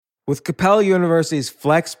With Capella University's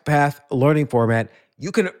FlexPath learning format, you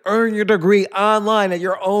can earn your degree online at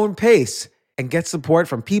your own pace and get support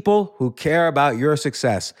from people who care about your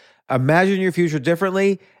success. Imagine your future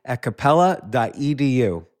differently at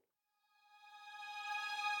capella.edu.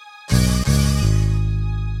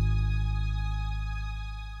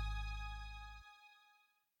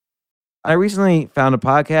 I recently found a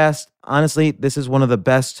podcast. Honestly, this is one of the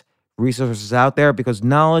best resources out there because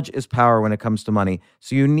knowledge is power when it comes to money.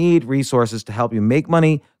 So you need resources to help you make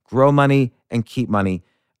money, grow money, and keep money.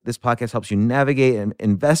 This podcast helps you navigate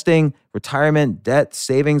investing, retirement, debt,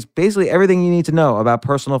 savings, basically everything you need to know about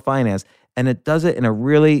personal finance. And it does it in a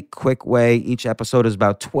really quick way. Each episode is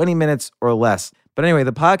about 20 minutes or less. But anyway,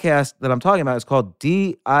 the podcast that I'm talking about is called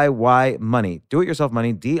DIY Money. Do it yourself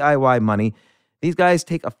money, DIY Money. These guys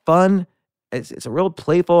take a fun, it's a real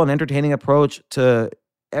playful and entertaining approach to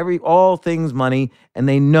all things money, and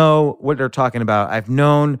they know what they're talking about. I've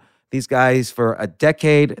known these guys for a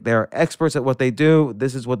decade. They're experts at what they do.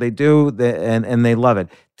 This is what they do, and they love it.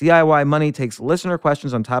 DIY Money takes listener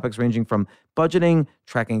questions on topics ranging from budgeting,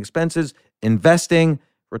 tracking expenses, investing,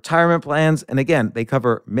 retirement plans, and again, they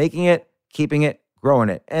cover making it, keeping it, growing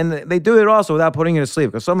it. And they do it also without putting you to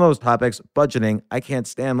sleep because some of those topics, budgeting, I can't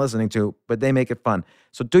stand listening to, but they make it fun.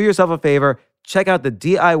 So do yourself a favor, check out the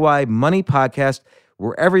DIY Money podcast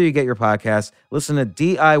wherever you get your podcasts. Listen to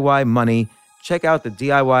DIY Money. Check out the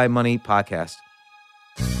DIY Money podcast.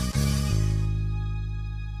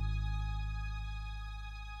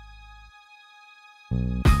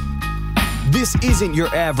 This isn't your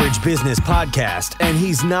average business podcast, and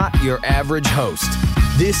he's not your average host.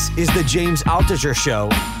 This is the James Altucher Show.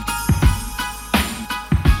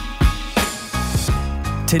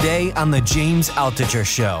 Today on the James Altucher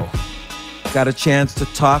Show. Got a chance to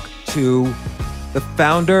talk to the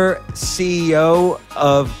founder, CEO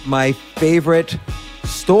of my favorite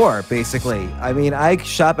store, basically. I mean, I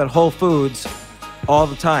shop at Whole Foods all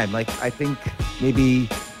the time. Like, I think maybe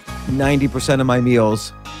 90% of my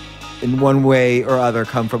meals in one way or other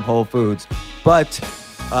come from Whole Foods. But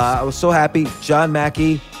I was so happy. John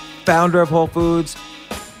Mackey, founder of Whole Foods,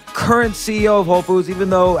 current CEO of Whole Foods, even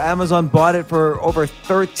though Amazon bought it for over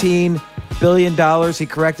 $13 billion. He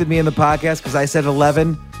corrected me in the podcast because I said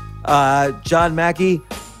 11. John Mackey,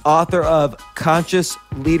 author of Conscious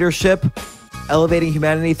Leadership, Elevating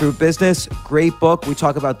Humanity Through Business. Great book. We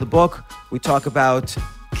talk about the book. We talk about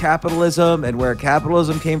capitalism and where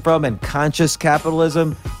capitalism came from and conscious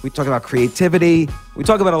capitalism. We talk about creativity. We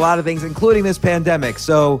talk about a lot of things, including this pandemic.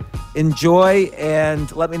 So enjoy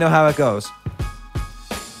and let me know how it goes.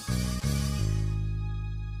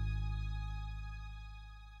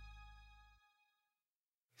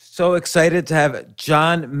 So excited to have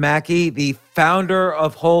John Mackey, the founder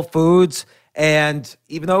of Whole Foods. And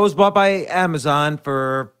even though it was bought by Amazon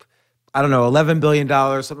for, I don't know, $11 billion,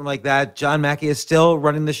 something like that, John Mackey is still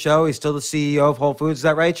running the show. He's still the CEO of Whole Foods. Is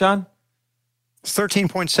that right, John? It's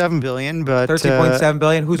 $13.7 billion, but... $13.7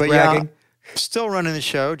 billion? Who's bragging? Yeah, still running the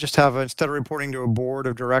show. Just instead of reporting to a board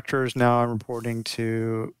of directors, now I'm reporting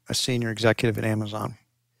to a senior executive at Amazon.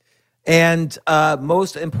 And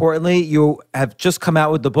most importantly, you have just come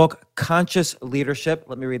out with the book, Conscious Leadership.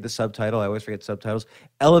 Let me read the subtitle. I always forget subtitles.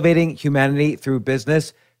 Elevating Humanity Through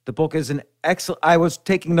Business. The book is an excellent... I was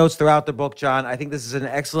taking notes throughout the book, John. I think this is an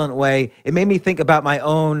excellent way. It made me think about my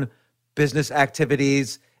own business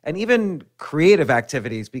activities and even creative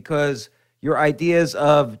activities because your ideas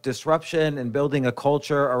of disruption and building a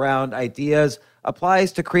culture around ideas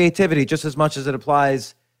applies to creativity just as much as it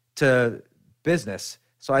applies to business.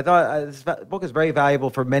 So I thought this book is very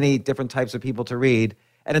valuable for many different types of people to read.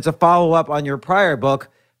 And it's a follow-up on your prior book,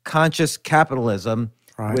 Conscious Capitalism,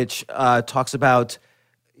 right, which talks about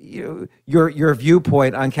your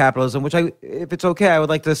viewpoint on capitalism, which if it's okay, I would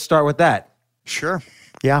like to start with that. Sure.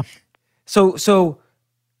 Yeah. So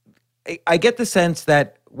I get the sense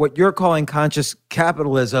that what you're calling conscious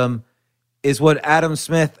capitalism is what Adam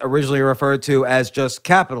Smith originally referred to as just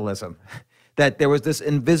capitalism, that there was this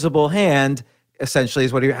invisible hand, essentially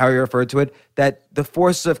is how he referred to it, that the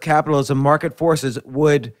forces of capitalism, market forces,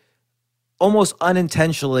 would almost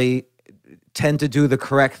unintentionally tend to do the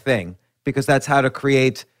correct thing because that's how to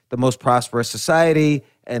create the most prosperous society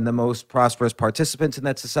and the most prosperous participants in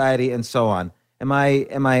that society and so on. Am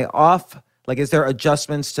I off? Like, is there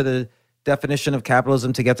adjustments to the definition of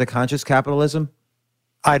capitalism to get to conscious capitalism?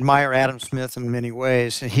 I admire Adam Smith in many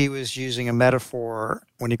ways. He was using a metaphor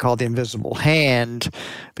when he called the invisible hand,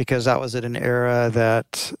 because that was at an era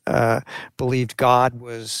that believed God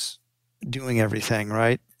was doing everything,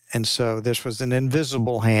 right? And so this was an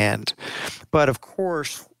invisible hand. But of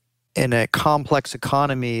course, in a complex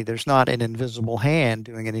economy, there's not an invisible hand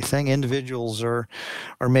doing anything. Individuals are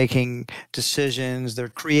making decisions, they're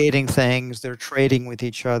creating things, they're trading with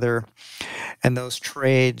each other, and those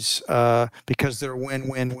trades, because they're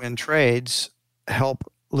win-win-win trades, help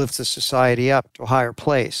lift the society up to a higher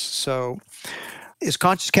place. So, is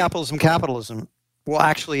conscious capitalism capitalism? Well,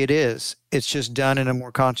 actually, it is. It's just done in a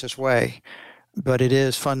more conscious way, but it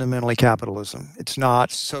is fundamentally capitalism. It's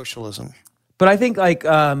not socialism. But I think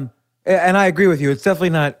and I agree with you, it's definitely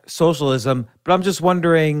not socialism, but I'm just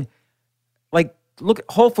wondering, look,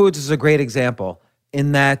 Whole Foods is a great example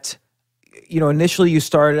in that, initially you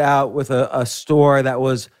started out with a store that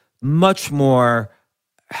was much more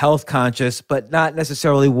health conscious, but not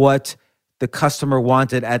necessarily what the customer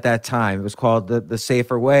wanted at that time. It was called the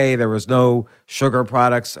safer way. There was no sugar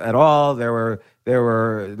products at all. There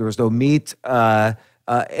was no meat,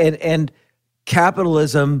 and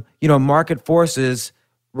capitalism, market forces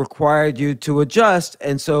required you to adjust,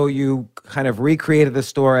 and so you kind of recreated the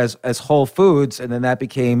store as Whole Foods, and then that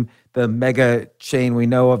became the mega chain we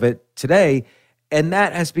know of it today. And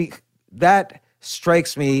that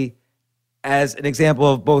strikes me as an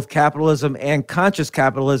example of both capitalism and conscious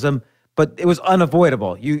capitalism, but it was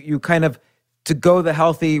unavoidable. You kind of, to go the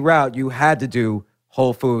healthy route, you had to do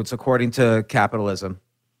Whole Foods according to capitalism.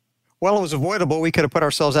 Well, it was avoidable. We could have put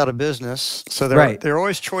ourselves out of business. So there are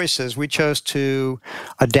always choices. We chose to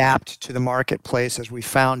adapt to the marketplace as we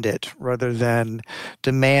found it, rather than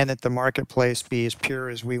demand that the marketplace be as pure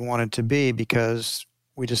as we wanted to be, because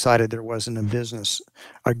we decided there wasn't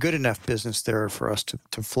a good enough business there for us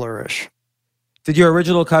to flourish. Did your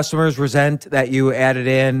original customers resent that you added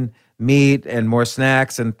in meat and more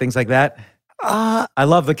snacks and things like that? I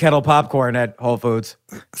love the kettle popcorn at Whole Foods.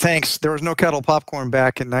 Thanks. There was no kettle popcorn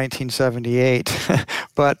back in 1978.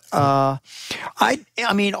 But I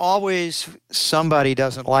mean, always somebody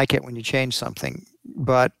doesn't like it when you change something.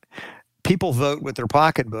 But people vote with their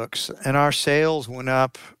pocketbooks, and our sales went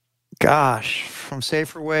up, from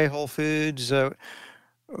Safer Way, Whole Foods,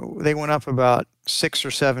 they went up about 6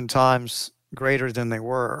 or 7 times greater than they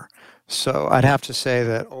were. So I'd have to say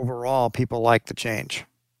that overall, people like the change.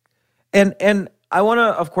 And I want to,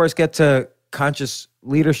 of course, get to conscious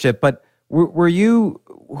leadership, but who were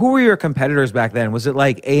your competitors back then? Was it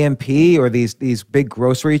like A&P or these big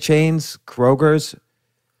grocery chains, Kroger's?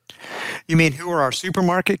 You mean who were our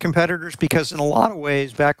supermarket competitors? Because in a lot of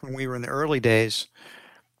ways, back when we were in the early days,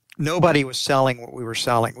 nobody was selling what we were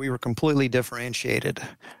selling. We were completely differentiated.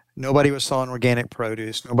 Nobody was selling organic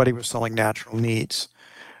produce. Nobody was selling natural meats.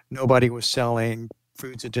 Nobody was selling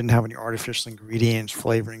foods that didn't have any artificial ingredients,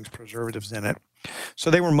 flavorings, preservatives in it. So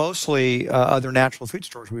they were mostly other natural food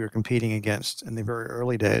stores we were competing against in the very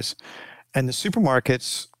early days. And the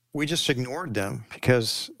supermarkets, we just ignored them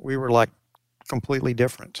because we were like completely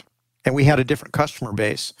different. And we had a different customer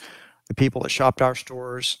base, the people that shopped our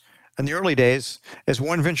stores. In the early days, as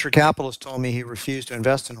one venture capitalist told me, he refused to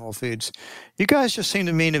invest in Whole Foods, "You guys just seem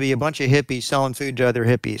to me to be a bunch of hippies selling food to other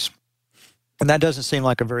hippies." And that doesn't seem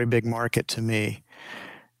like a very big market to me.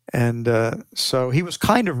 And so he was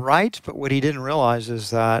kind of right, but what he didn't realize is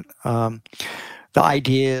that the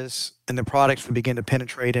ideas and the products would begin to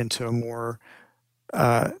penetrate into a more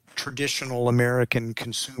traditional American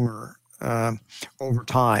consumer over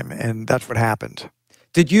time, and that's what happened.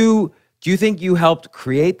 Do you think you helped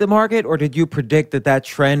create the market, or did you predict that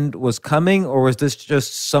trend was coming, or was this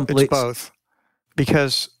just simply... It's both,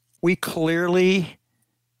 because we clearly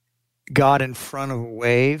got in front of a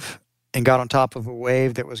wave and got on top of a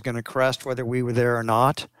wave that was going to crest whether we were there or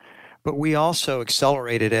not. But we also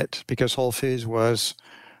accelerated it because Whole Foods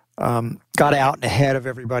got out and ahead of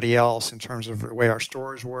everybody else in terms of the way our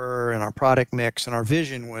stores were and our product mix, and our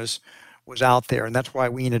vision was out there. And that's why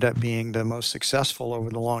we ended up being the most successful over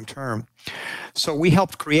the long term. So we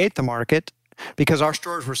helped create the market because our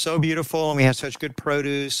stores were so beautiful and we had such good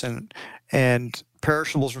produce and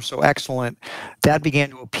perishables were so excellent. That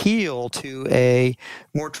began to appeal to a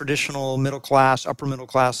more traditional middle class, upper middle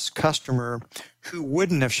class customer who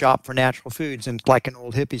wouldn't have shopped for natural foods in like an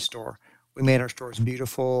old hippie store. We made our stores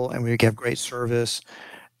beautiful and we have great service,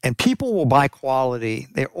 and people will buy quality.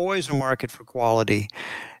 There's always a market for quality.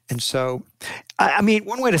 And so, I mean,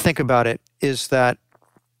 one way to think about it is that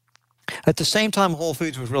at the same time Whole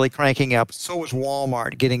Foods was really cranking up, so was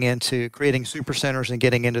Walmart getting into creating supercenters and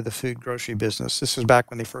getting into the food grocery business. This was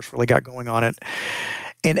back when they first really got going on it.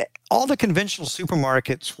 And all the conventional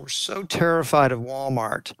supermarkets were so terrified of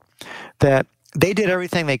Walmart that they did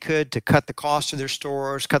everything they could to cut the cost of their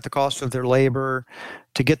stores, cut the cost of their labor,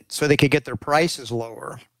 so they could get their prices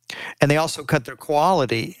lower. And they also cut their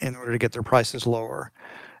quality in order to get their prices lower.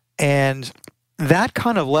 And that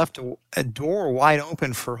kind of left a door wide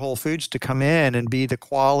open for Whole Foods to come in and be the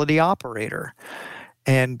quality operator.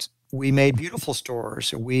 And we made beautiful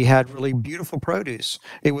stores. We had really beautiful produce.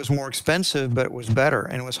 It was more expensive, but it was better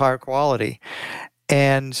and it was higher quality.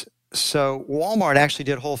 And so Walmart actually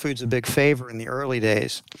did Whole Foods a big favor in the early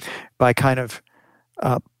days by kind of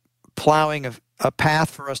plowing a path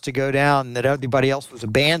for us to go down that everybody else was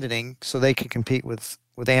abandoning so they could compete with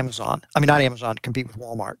Amazon. I mean, not Amazon, compete with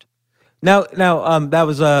Walmart. Now, that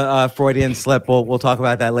was a Freudian slip. We'll talk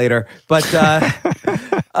about that later. But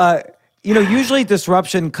usually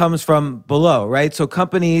disruption comes from below, right? So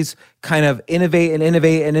companies kind of innovate and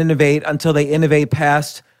innovate and innovate until they innovate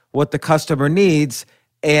past what the customer needs,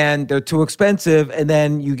 and they're too expensive, and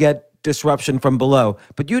then you get disruption from below.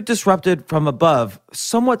 But you disrupted from above,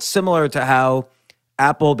 somewhat similar to how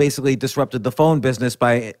Apple basically disrupted the phone business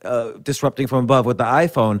by disrupting from above with the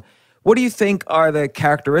iPhone. What do you think are the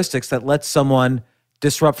characteristics that let someone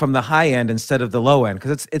disrupt from the high end instead of the low end?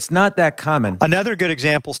 Because it's not that common. Another good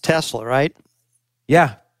example is Tesla, right?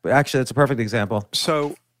 Yeah, actually, that's a perfect example.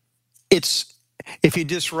 So if you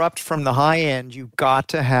disrupt from the high end, you've got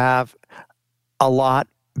to have a lot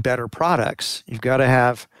better products. You've got to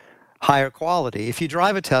have higher quality. If you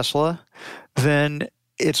drive a Tesla, then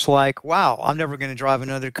it's like, wow, I'm never going to drive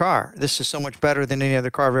another car. This is so much better than any other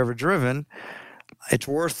car I've ever driven. It's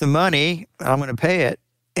worth the money. I'm going to pay it.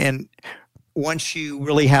 And once you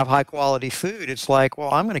really have high quality food, it's like,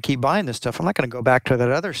 well, I'm going to keep buying this stuff. I'm not going to go back to that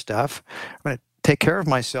other stuff. I'm going to take care of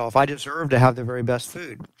myself. I deserve to have the very best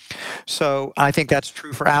food. So I think that's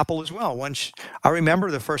true for Apple as well. I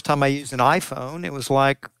remember the first time I used an iPhone, it was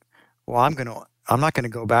like, well, I'm not going to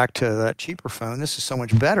go back to that cheaper phone. This is so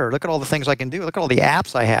much better. Look at all the things I can do. Look at all the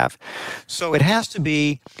apps I have. So it has to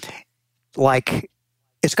be like,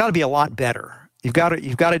 it's got to be a lot better. You've got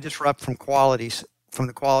to disrupt from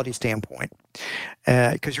the quality standpoint,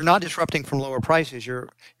 because you're not disrupting from lower prices. You're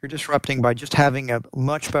disrupting by just having a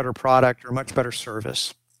much better product or much better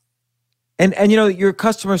service. And your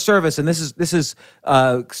customer service, and this is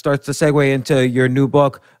starts to segue into your new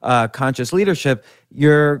book, Conscious Leadership.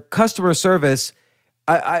 Your customer service,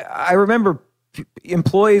 I remember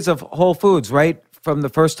employees of Whole Foods, right, from the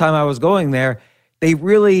first time I was going there, they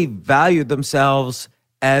really valued themselves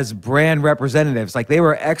as brand representatives. Like, they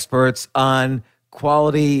were experts on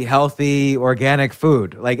quality, healthy, organic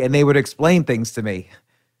food. Like, and they would explain things to me.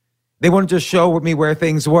 They wouldn't just show me where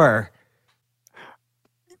things were.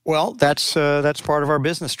 Well, that's part of our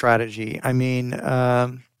business strategy. I mean,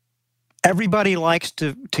 everybody likes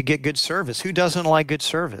to get good service. Who doesn't like good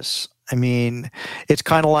service? I mean, it's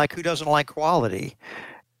kind of like, who doesn't like quality?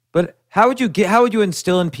 But how would you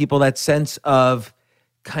instill in people that sense of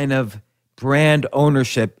kind of brand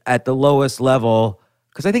ownership at the lowest level?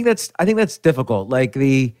 Because I think that's difficult. Like,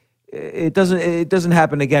 it doesn't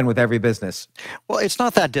happen again with every business. Well, it's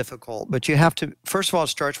not that difficult, but you have to, first of all, it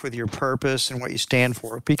starts with your purpose and what you stand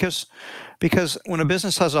for. Because when a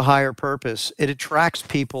business has a higher purpose, it attracts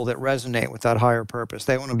people that resonate with that higher purpose.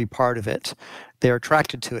 They want to be part of it. They're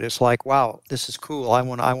attracted to it. It's like, wow, this is cool. I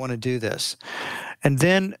want to do this. And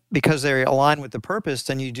then because they're aligned with the purpose,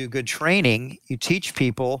 then you do good training. You teach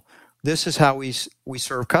people, this is how we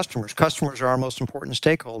serve customers. Customers are our most important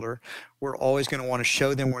stakeholder. We're always going to want to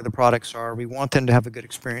show them where the products are. We want them to have a good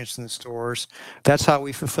experience in the stores. That's how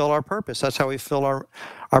we fulfill our purpose. That's how we fulfill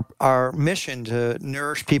our mission to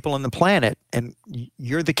nourish people on the planet. And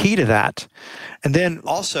you're the key to that. And then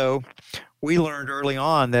also, we learned early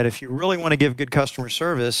on that if you really want to give good customer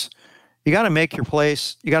service, you got to make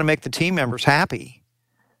the team members happy.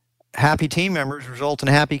 Happy team members result in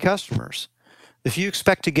happy customers. If you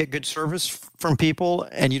expect to get good service from people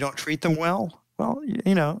and you don't treat them well,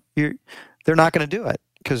 they're not going to do it,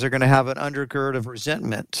 because they're going to have an undergird of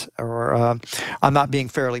resentment, or I'm not being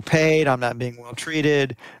fairly paid, I'm not being well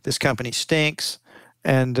treated, this company stinks,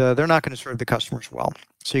 and they're not going to serve the customers well.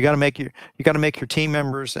 So you got to make your team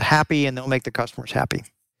members happy, and they'll make the customers happy.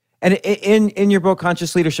 And in your book,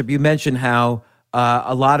 Conscious Leadership, you mentioned how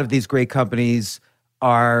a lot of these great companies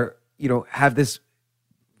have this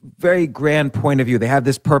very grand point of view. They have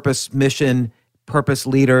this purpose, mission, purpose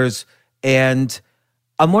leaders. And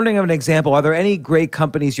I'm wondering of an example, are there any great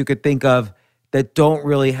companies you could think of that don't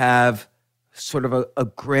really have sort of a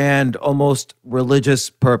grand, almost religious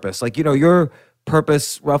purpose? Like, your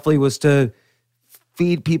purpose roughly was to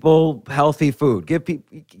feed people healthy food, give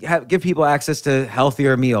people access to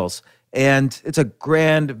healthier meals. And it's a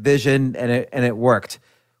grand vision, and it worked.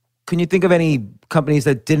 Can you think of any companies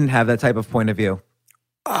that didn't have that type of point of view?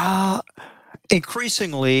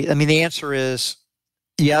 Increasingly, I mean, the answer is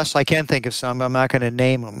yes, I can think of some, but I'm not going to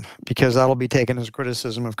name them, because that'll be taken as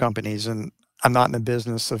criticism of companies. And I'm not in the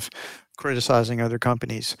business of criticizing other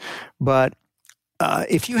companies. But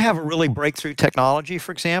if you have a really breakthrough technology,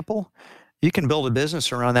 for example, you can build a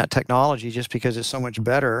business around that technology just because it's so much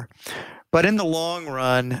better. But in the long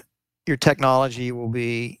run, your technology will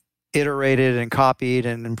be iterated and copied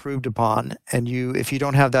and improved upon. And if you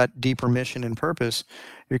don't have that deeper mission and purpose,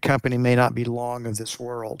 your company may not be long of this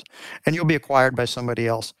world, and you'll be acquired by somebody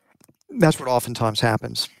else. That's what oftentimes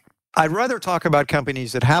happens. I'd rather talk about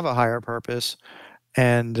companies that have a higher purpose,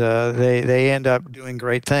 and they end up doing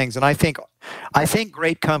great things. And I think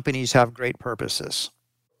great companies have great purposes.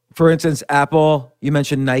 For instance, Apple, you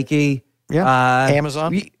mentioned Nike. Yeah.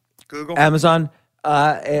 Amazon, Google. Amazon.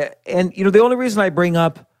 And, the only reason I bring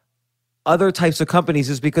up other types of companies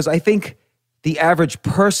is because I think the average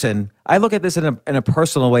person, I look at this in a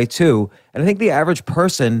personal way too, and I think the average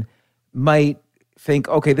person might think,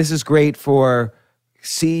 okay, this is great for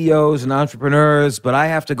CEOs and entrepreneurs, but I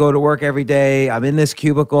have to go to work every day. I'm in this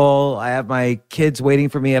cubicle. I have my kids waiting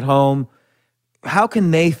for me at home. How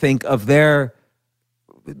can they think of their,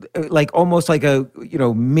 like almost like a,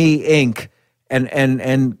 me Inc.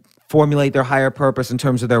 and formulate their higher purpose in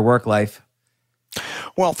terms of their work life?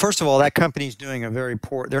 Well, first of all, that company's doing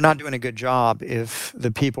they're not doing a good job if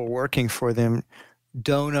the people working for them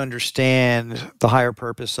don't understand the higher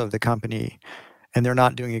purpose of the company, and they're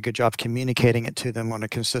not doing a good job communicating it to them on a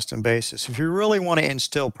consistent basis. If you really want to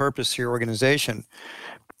instill purpose to your organization,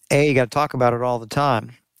 A, you got to talk about it all the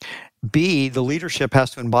time. B, the leadership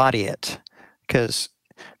has to embody it, because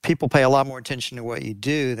people pay a lot more attention to what you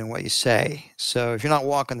do than what you say. So if you're not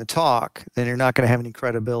walking the talk, then you're not going to have any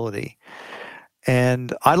credibility.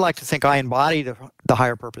 And I'd like to think I embody the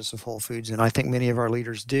higher purpose of Whole Foods, and I think many of our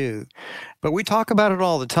leaders do. But we talk about it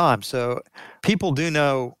all the time. So people do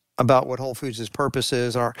know about what Whole Foods' purpose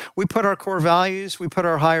is. We put our core values, we put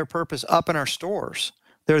our higher purpose up in our stores.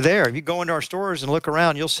 They're there. If you go into our stores and look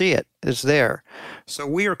around, you'll see it. It's there. So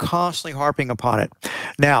we are constantly harping upon it.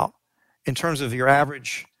 Now, in terms of your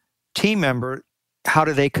average team member, how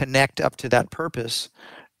do they connect up to that purpose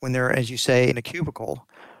when they're, as you say, in a cubicle?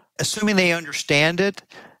 Assuming they understand it,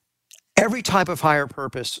 every type of higher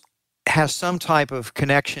purpose has some type of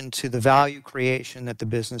connection to the value creation that the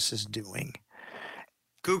business is doing.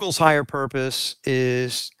 Google's higher purpose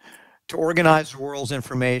is to organize the world's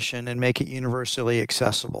information and make it universally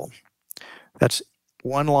accessible. That's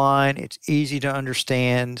one line. It's easy to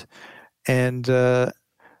understand. And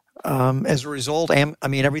as a result,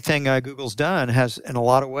 everything Google's done has, in a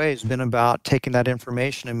lot of ways, been about taking that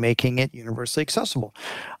information and making it universally accessible.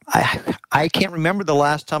 I can't remember the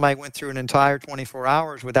last time I went through an entire 24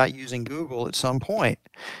 hours without using Google at some point.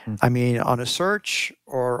 I mean, on a search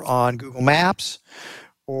or on Google Maps,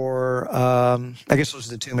 or I guess those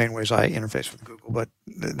are the two main ways I interface with Google. But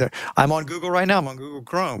I'm on Google right now. I'm on Google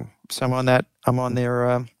Chrome, so I'm on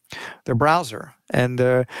their browser, and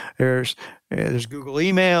there's Google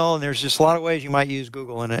Email, and there's just a lot of ways you might use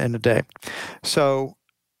Google in a day. So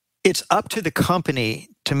it's up to the company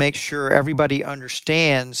to make sure everybody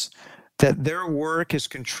understands that their work is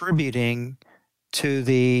contributing to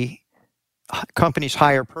the company's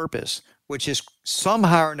higher purpose, which is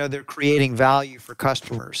somehow or another creating value for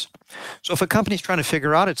customers. So if a company's trying to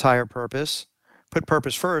figure out its higher purpose, put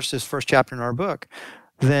purpose first, is first chapter in our book,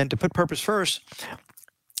 then to put purpose first,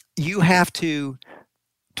 you have to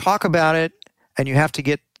talk about it, and you have to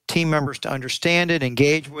get team members to understand it,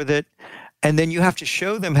 engage with it, and then you have to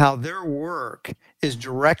show them how their work is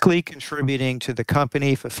directly contributing to the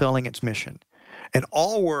company fulfilling its mission. And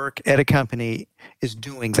all work at a company is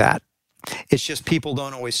doing that. It's just people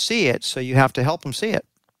don't always see it, so you have to help them see it.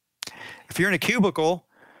 If you're in a cubicle,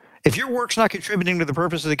 if your work's not contributing to the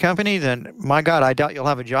purpose of the company, then, my God, I doubt you'll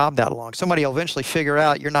have a job that long. Somebody will eventually figure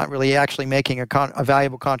out you're not really actually making a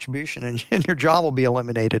valuable contribution, and your job will be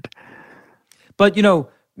eliminated. But,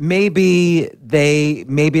 maybe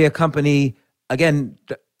a company, again,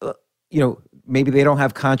 maybe they don't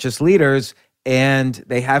have conscious leaders, and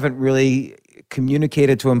they haven't really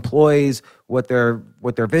communicated to employees what their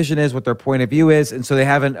vision is, what their point of view is, and so they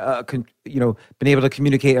haven't been able to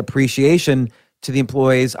communicate appreciation to the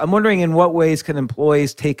employees. I'm wondering, in what ways can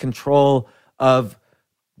employees take control of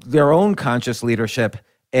their own conscious leadership,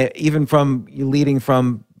 even from leading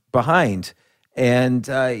from behind? And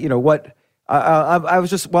what I was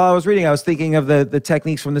just, while I was reading, I was thinking of the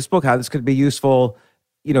techniques from this book, how this could be useful,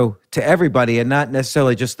 to everybody, and not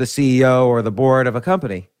necessarily just the CEO or the board of a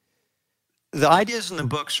company. The ideas in the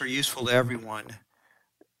books are useful to everyone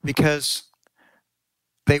because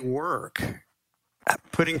they work.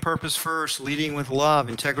 Putting purpose first, leading with love,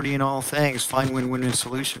 integrity in all things, find win-win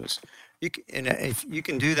solutions. If you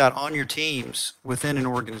can do that on your teams within an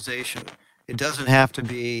organization, It doesn't have to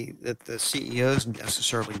be that the CEO is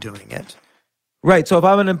necessarily doing it. Right. So if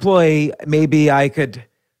I'm an employee, maybe I could,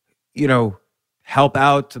 help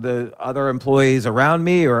out to the other employees around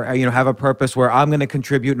me, or, have a purpose where I'm going to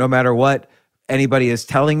contribute no matter what anybody is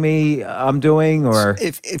telling me I'm doing, or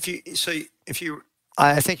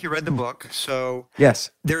I think you read the book. So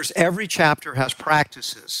yes, there's every chapter has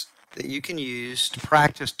practices that you can use to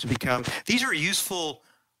practice to become. These are useful.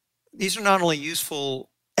 These are not only useful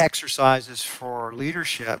exercises for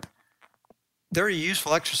leadership, they're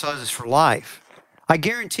useful exercises for life. I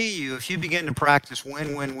guarantee you, if you begin to practice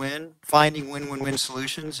win-win-win, finding win-win-win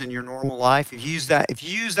solutions in your normal life, if you use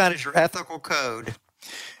that as your ethical code,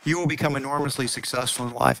 you will become enormously successful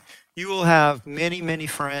in life. You will have many, many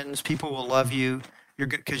friends. People will love you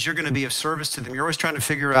because you're going to be of service to them. You're always trying to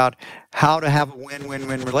figure out how to have a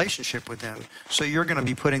win-win-win relationship with them. So you're going to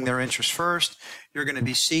be putting their interests first. You're going to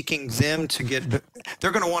be seeking them to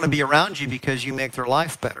they're going to want to be around you because you make their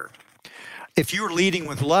life better. If you're leading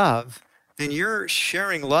with love, then you're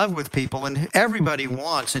sharing love with people, and everybody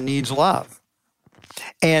wants and needs love.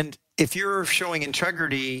 And if you're showing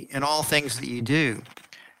integrity in all things that you do,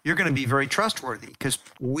 you're going to be very trustworthy, because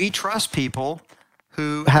we trust people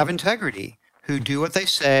who have integrity, who do what they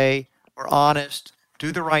say, are honest,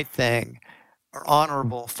 do the right thing, are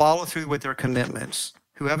honorable, follow through with their commitments,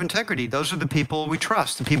 who have integrity. Those are the people we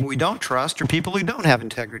trust. The people we don't trust are people who don't have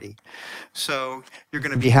integrity. So you're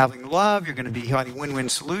going to be having love. You're going to be having win-win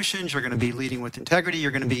solutions. You're going to be leading with integrity.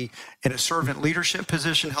 You're going to be in a servant leadership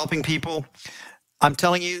position, helping people. I'm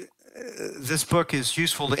telling you, this book is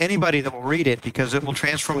useful to anybody that will read it, because it will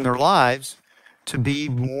transform their lives to be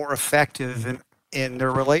more effective in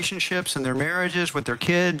their relationships and their marriages, with their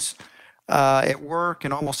kids, at work,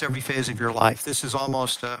 in almost every phase of your life. This is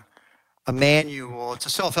almost a manual. It's a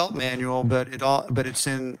self-help manual, but it's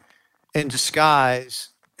in disguise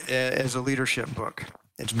as a leadership book.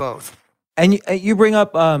 It's both. And you bring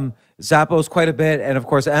up Zappos quite a bit, and of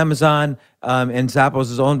course Amazon, and Zappos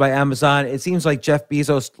is owned by Amazon. It seems like Jeff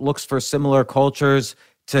Bezos looks for similar cultures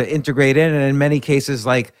to integrate in, and in many cases,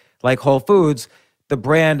 like Whole Foods, the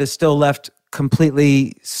brand is still left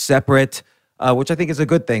completely separate, which I think is a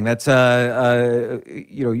good thing. That's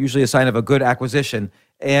usually a sign of a good acquisition.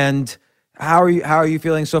 And how are you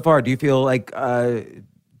feeling so far? Do you feel like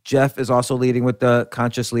Jeff is also leading with the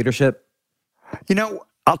conscious leadership?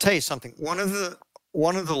 I'll tell you something. One of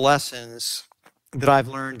the lessons that I've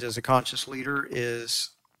learned as a conscious leader is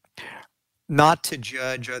not to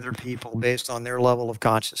judge other people based on their level of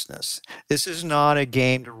consciousness. This is not a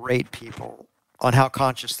game to rate people on how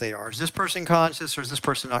conscious they are. Is this person conscious, or is this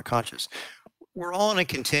person not conscious? We're all in a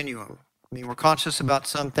continuum. I mean, we're conscious about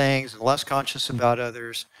some things and less conscious about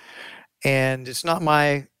others. And it's not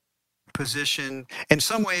my position. In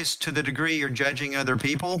some ways, to the degree you're judging other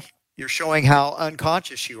people, you're showing how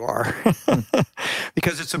unconscious you are.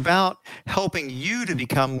 Because it's about helping you to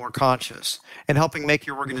become more conscious and helping make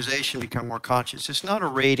your organization become more conscious. It's not a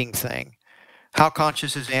rating thing. How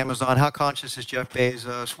conscious is Amazon? How conscious is Jeff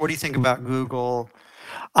Bezos? What do you think about Google?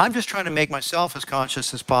 I'm just trying to make myself as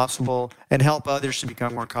conscious as possible and help others to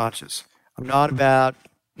become more conscious. I'm not about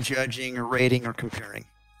judging or rating or comparing.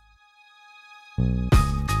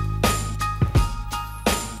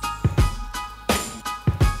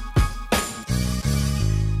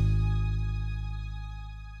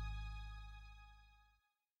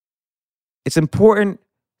 It's important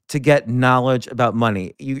to get knowledge about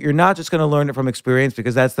money. You're not just going to learn it from experience,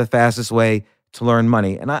 because that's the fastest way to learn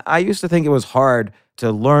money. And I used to think it was hard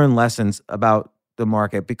to learn lessons about the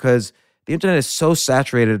market, because the internet is so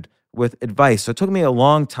saturated with advice. So it took me a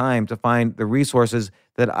long time to find the resources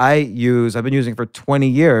that I've been using for 20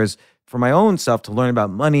 years for my own self to learn about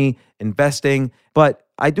money, investing. But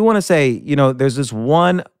I do want to say, there's this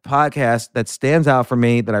one podcast that stands out for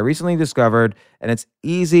me that I recently discovered, and it's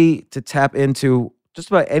easy to tap into just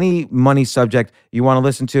about any money subject you want to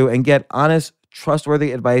listen to and get honest,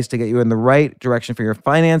 trustworthy advice to get you in the right direction for your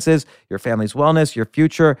finances, your family's wellness, your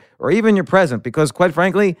future, or even your present. Because quite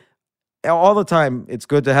frankly, all the time, it's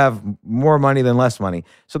good to have more money than less money.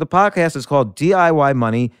 So the podcast is called DIY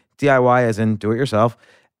Money, DIY as in do it yourself.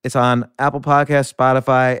 It's on Apple Podcasts,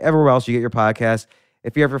 Spotify, everywhere else you get your podcasts.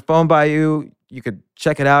 If you have your phone by you, you could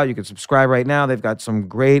check it out. You can subscribe right now. They've got some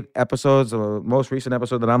great episodes. The most recent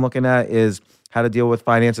episode that I'm looking at is how to deal with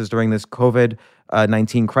finances during this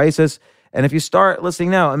COVID-19 crisis. And if you start listening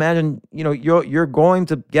now, imagine, you're going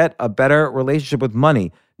to get a better relationship with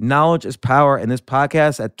money. Knowledge is power, and this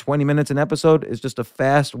podcast at 20 minutes an episode is just a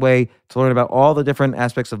fast way to learn about all the different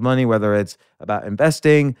aspects of money, whether it's about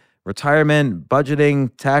investing, retirement, budgeting,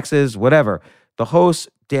 taxes, whatever. The hosts,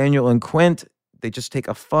 Daniel and Quint, They just take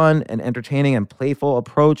a fun and entertaining and playful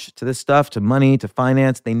approach to this stuff, to money, to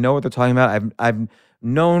finance. They know what they're talking about. I've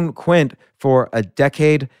known Quint for a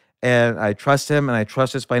decade, and I trust him and I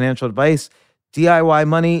trust his financial advice. DIY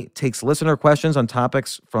Money takes listener questions on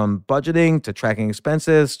topics from budgeting to tracking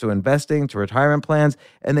expenses to investing to retirement plans,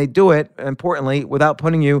 and they do it, importantly, without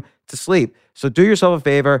putting you to sleep. So do yourself a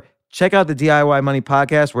favor, check out the DIY Money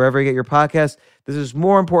podcast wherever you get your podcasts. This is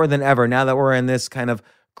more important than ever now that we're in this kind of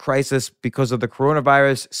crisis because of the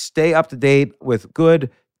coronavirus. Stay up to date with good,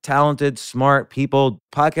 talented, smart people.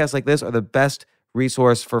 Podcasts like this are the best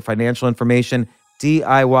resource for financial information.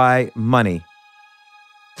 DIY Money.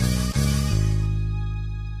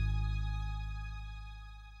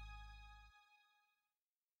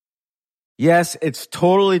 Yes, it's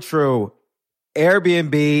totally true.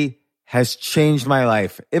 Airbnb has changed my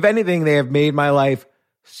life. If anything, they have made my life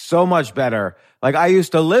so much better. Like, I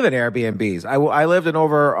used to live in Airbnbs. I lived in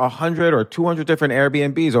over 100 or 200 different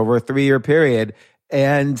Airbnbs over a 3-year period,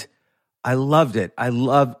 and I loved it.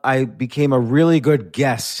 I became a really good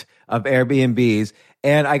guest of Airbnbs,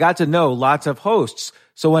 and I got to know lots of hosts.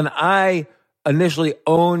 So when I initially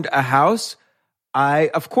owned a house,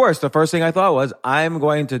 of course, the first thing I thought was, I'm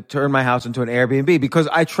going to turn my house into an Airbnb because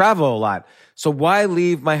I travel a lot. So why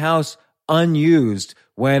leave my house unused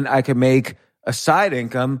when I can make a side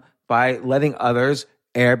income by letting others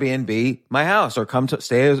Airbnb my house or come to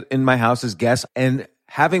stay in my house as guests? And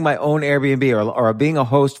having my own Airbnb or being a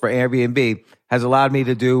host for Airbnb has allowed me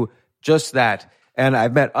to do just that. And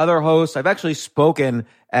I've met other hosts. I've actually spoken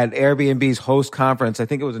at Airbnb's host conference. I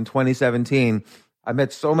think it was in 2017. I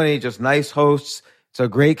met so many just nice hosts. It's a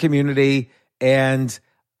great community. And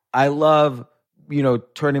I love,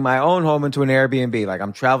 turning my own home into an Airbnb. Like,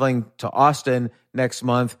 I'm traveling to Austin next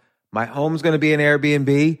month. My home's going to be an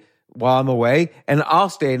Airbnb while I'm away, and I'll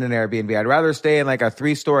stay in an Airbnb. I'd rather stay in like a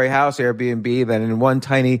 3-story house Airbnb than in one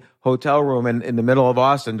tiny hotel room in the middle of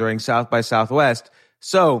Austin during South by Southwest.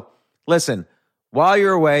 So listen, while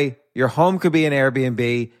you're away, your home could be an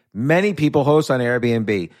Airbnb. Many people host on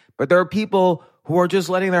Airbnb, but there are people who are just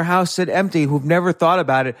letting their house sit empty, who've never thought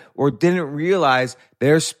about it or didn't realize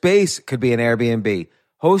their space could be an Airbnb.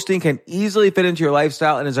 Hosting can easily fit into your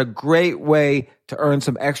lifestyle and is a great way to earn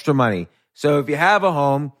some extra money. So if you have a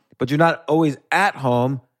home, but you're not always at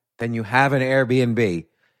home, then you have an Airbnb.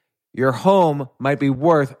 Your home might be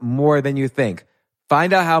worth more than you think.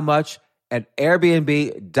 Find out how much at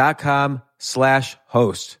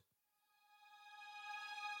airbnb.com/host.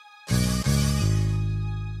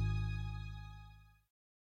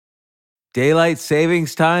 Daylight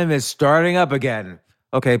savings time is starting up again.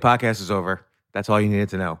 Okay, podcast is over. That's all you needed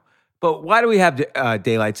to know. But why do we have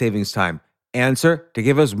daylight savings time? Answer: to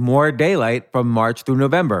give us more daylight from March through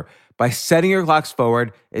November. By setting your clocks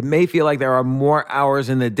forward, it may feel like there are more hours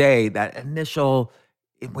in the day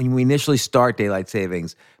when we initially start daylight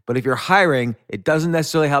savings. But if you're hiring, it doesn't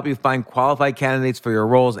necessarily help you find qualified candidates for your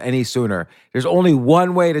roles any sooner. There's only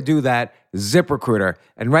one way to do that: ZipRecruiter.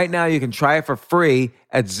 And right now you can try it for free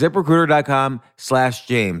at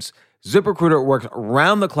ZipRecruiter.com/James. ZipRecruiter works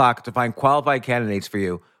around the clock to find qualified candidates for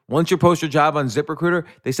you. Once you post your job on ZipRecruiter,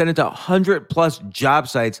 they send it to 100 plus job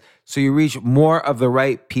sites so you reach more of the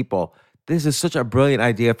right people. This is such a brilliant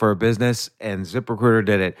idea for a business, and ZipRecruiter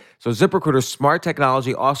did it. So ZipRecruiter's smart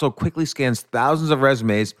technology also quickly scans thousands of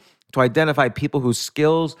resumes to identify people whose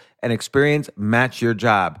skills and experience match your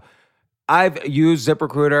job. I've used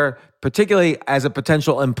ZipRecruiter, particularly as a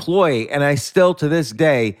potential employee, and I still to this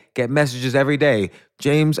day get messages every day.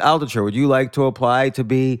 James Altucher, would you like to apply to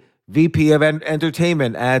be VP of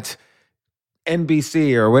Entertainment at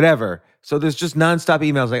NBC or whatever? So there's just nonstop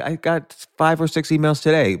emails. Like, I got 5 or 6 emails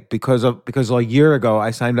today because a year ago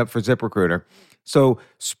I signed up for ZipRecruiter. So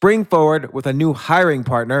spring forward with a new hiring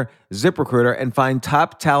partner, ZipRecruiter, and find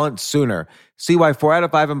top talent sooner. See why 4 out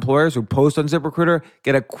of 5 employers who post on ZipRecruiter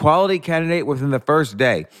get a quality candidate within the first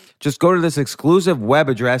day. Just go to this exclusive web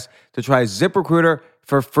address to try ZipRecruiter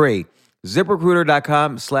for free.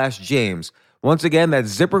 ZipRecruiter.com/James. Once again,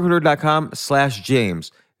 that's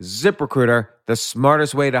ZipRecruiter.com/James. ZipRecruiter, the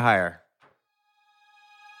smartest way to hire.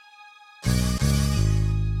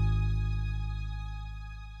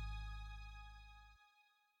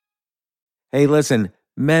 Hey, listen,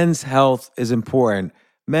 men's health is important.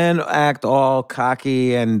 Men act all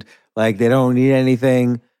cocky and like they don't need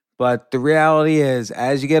anything. But the reality is,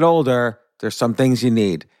 as you get older, there's some things you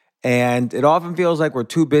need. And it often feels like we're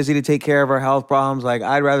too busy to take care of our health problems. Like,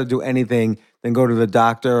 I'd rather do anything than go to the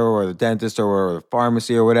doctor or the dentist or the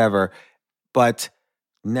pharmacy or whatever. But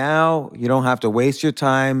now you don't have to waste your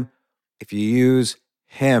time if you use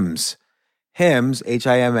Hims. HIMS,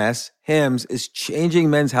 H-I-M-S, HIMS is changing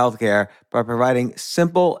men's healthcare by providing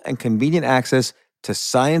simple and convenient access to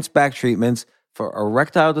science-backed treatments for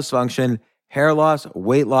erectile dysfunction, hair loss,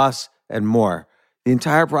 weight loss, and more. The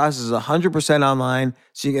entire process is 100% online,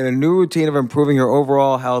 so you get a new routine of improving your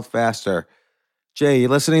overall health faster. Jay, you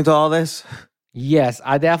listening to all this? Yes,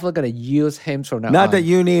 I definitely gonna use him from now Not on. that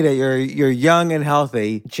you need it. You're young and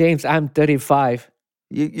healthy. James, I'm 35.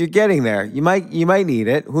 You're getting there. You might need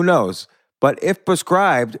it. Who knows? But if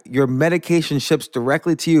prescribed, your medication ships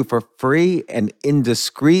directly to you for free and in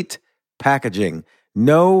discreet packaging.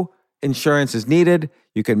 No insurance is needed.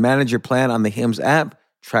 You can manage your plan on the HIMS app,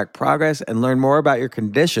 track progress, and learn more about your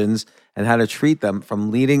conditions and how to treat them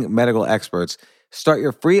from leading medical experts. Start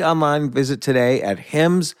your free online visit today at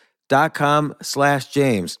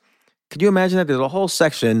hims.com/James. Could you imagine that? There's a whole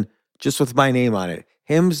section just with my name on it.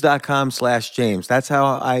 hims.com/James. That's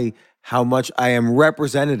how much I am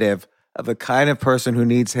representative of the kind of person who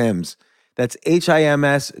needs HIMS. That's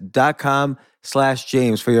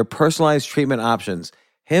HIMS.com/James for your personalized treatment options.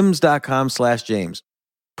 HIMS.com/James.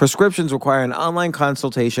 Prescriptions require an online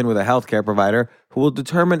consultation with a healthcare provider who will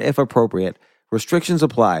determine if appropriate. Restrictions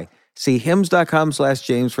apply. See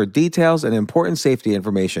HIMS.com/James for details and important safety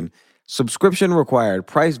information. Subscription required.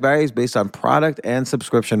 Price varies based on product and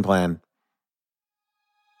subscription plan.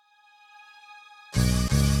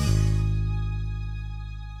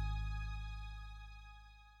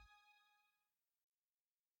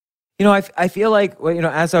 I feel like,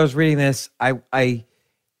 as I was reading this, I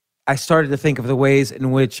started to think of the ways in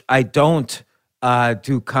which I don't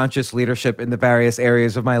do conscious leadership in the various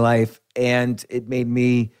areas of my life, and it made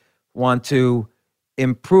me want to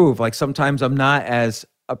improve. Like sometimes I'm not as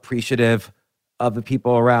appreciative of the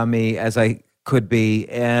people around me as I could be,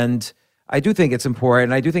 and I do think it's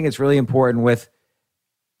important. I do think it's really important with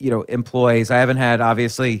employees. I haven't had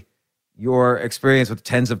obviously your experience with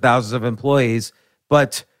tens of thousands of employees,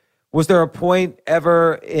 but was there a point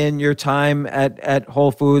ever in your time at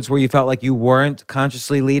Whole Foods where you felt like you weren't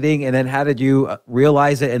consciously leading? And then how did you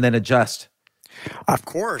realize it and then adjust? Of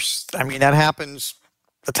course. I mean, that happens.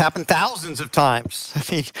 That's happened thousands of times. I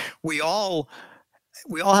mean, we all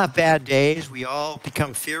have bad days. We all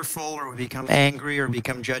become fearful or we become angry or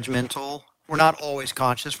become judgmental. We're not always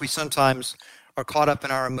conscious. We sometimes are caught up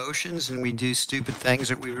in our emotions and we do stupid things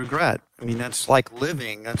that we regret. I mean, that's like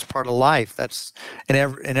living. That's part of life. That's in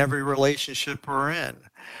every relationship we're in.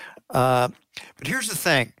 But here's the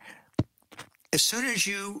thing. As soon as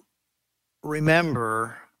you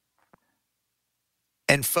remember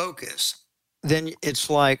and focus, then it's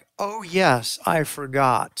like, oh yes, I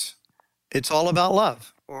forgot. It's all about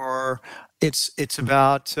love, or it's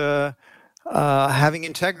about having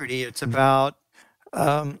integrity. It's about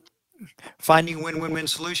finding win-win-win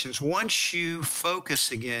solutions. Once you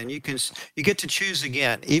focus again, you get to choose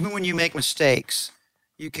again. Even when you make mistakes,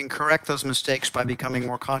 you can correct those mistakes by becoming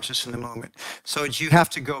more conscious in the moment. So you have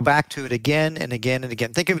to go back to it again and again and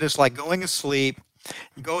again. Think of it as like going to sleep.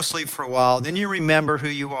 You go to sleep for a while, then you remember who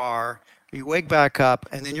you are. You wake back up,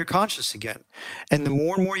 and then you're conscious again. And the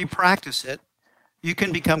more and more you practice it, you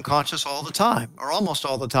can become conscious all the time, or almost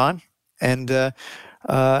all the time. And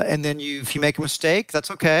then if you make a mistake, that's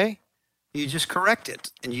okay. You just correct it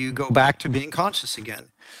and you go back to being conscious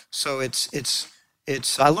again. So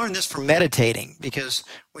I learned this from meditating, because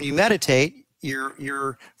when you meditate,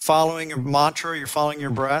 you're following a mantra, you're following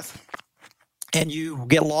your breath, and you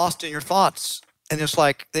get lost in your thoughts. And it's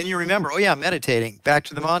like, then you remember, oh yeah, I'm meditating, back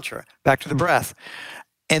to the mantra, back to the breath.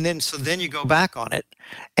 And then you go back on it.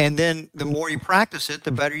 And then the more you practice it,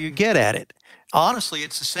 the better you get at it. Honestly,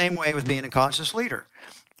 it's the same way with being a conscious leader.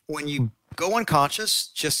 When you go unconscious,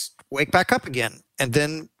 just wake back up again. And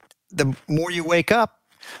then the more you wake up,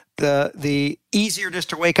 the easier it is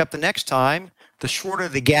to wake up the next time, the shorter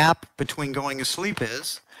the gap between going to sleep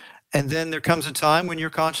is. And then there comes a time when you're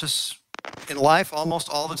conscious in life almost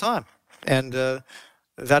all the time. And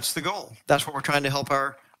that's the goal. That's what we're trying to help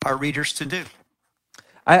our readers to do.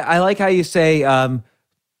 I like how you say,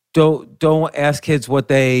 don't ask kids what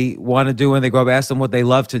they want to do when they grow up. Ask them what they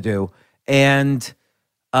love to do. And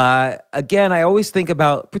again, I always think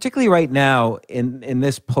about, particularly right now in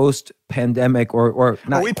this post-pandemic or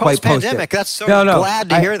not we quite post-pandemic. Post. That's so glad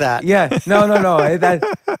to hear that. Yeah, no. That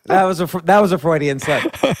was a Freudian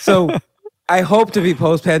slip. So I hope to be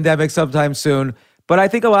post-pandemic sometime soon. But I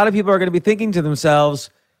think a lot of people are going to be thinking to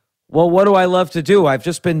themselves, well, what do I love to do? I've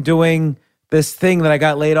just been doing this thing that I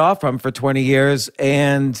got laid off from for 20 years,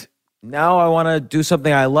 and now I want to do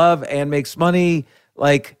something I love and makes money.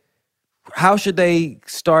 Like, how should they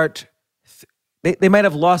start? They might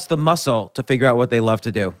have lost the muscle to figure out what they love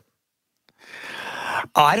to do.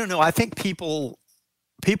 I don't know. I think people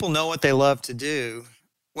know what they love to do.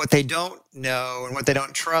 What they don't know and what they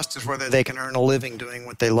don't trust is whether they can earn a living doing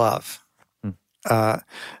what they love. Hmm.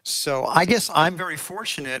 So I guess I'm very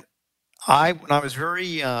fortunate. When I was very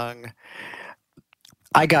young,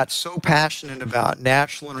 I got so passionate about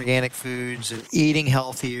natural and organic foods and eating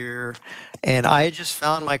healthier, and I had just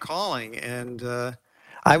found my calling. And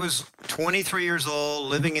I was 23 years old,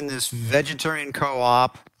 living in this vegetarian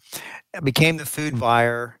co-op. I became the food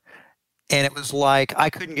buyer, and it was like I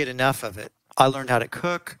couldn't get enough of it. I learned how to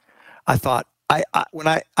cook. I thought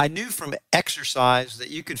I knew from exercise that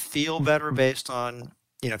you could feel better based on,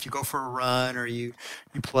 if you go for a run or you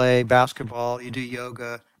play basketball, you do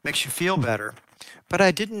yoga, makes you feel better. But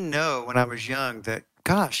I didn't know when I was young that,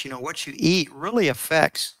 gosh, what you eat really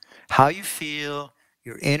affects how you feel,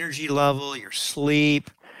 your energy level, your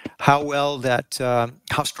sleep, how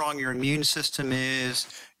strong your immune system is,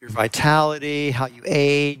 your vitality, how you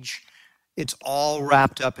age. It's all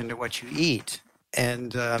wrapped up into what you eat.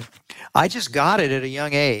 And I just got it at a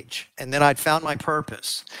young age. And then I'd found my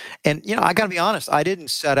purpose. And, I got to be honest, I didn't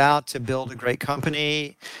set out to build a great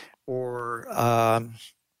company or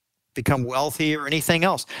become wealthy or anything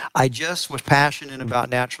else. I just was passionate about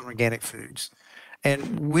natural and organic foods.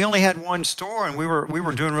 And we only had one store, and we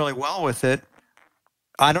were doing really well with it.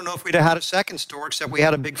 I don't know if we'd have had a second store, except we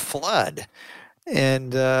had a big flood.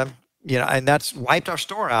 And and that's wiped our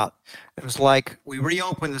store out. It was like we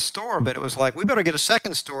reopened the store, but it was like we better get a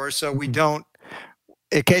second store so we don't,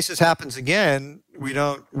 in case this happens again, we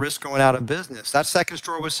don't risk going out of business. That second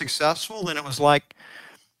store was successful, then it was like,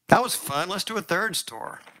 that was fun. Let's do a third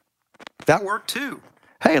store. That worked too.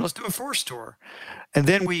 Hey, let's do a fourth store. And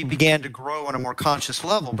then we began to grow on a more conscious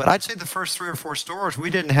level. But I'd say the first 3 or 4 stores, we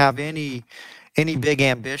didn't have any big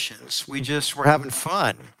ambitions. We just were having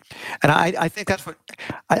fun. And I think that's what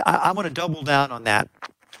I want to double down on that.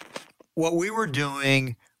 What we were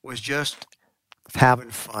doing was just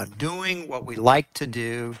having fun, doing what we liked to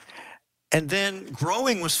do. And then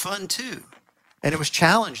growing was fun too. And it was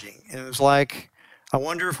challenging. And it was like, I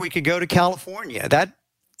wonder if we could go to California.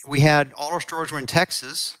 We had all our stores were in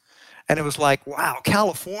Texas. And it was like, wow,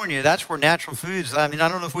 California, that's where natural foods. I mean, I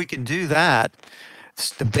don't know if we could do that. It's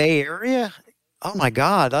the Bay Area. Oh my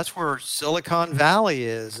God, that's where Silicon Valley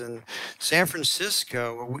is, and San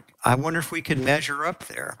Francisco. I wonder if we could measure up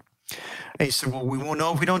there. And he said, well, we won't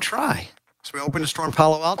know if we don't try. So we opened a store in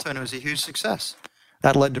Palo Alto, and it was a huge success.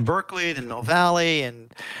 That led to Berkeley, then Mill Valley, and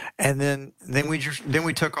then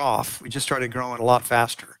we took off. We just started growing a lot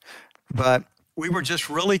faster. But we were just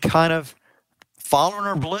really kind of following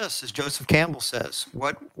our bliss, as Joseph Campbell says.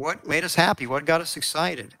 What made us happy? What got us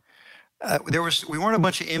excited? We weren't a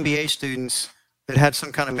bunch of MBA students that had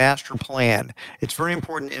some kind of master plan. It's very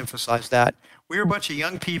important to emphasize that. We were a bunch of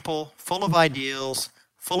young people, full of ideals,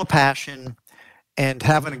 full of passion, and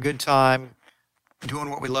having a good time doing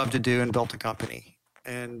what we love to do, and built a company.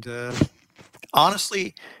 And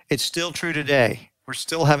honestly, it's still true today. We're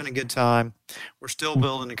still having a good time. We're still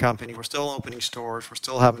building a company. We're still opening stores. We're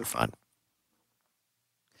still having fun.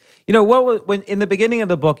 When in the beginning of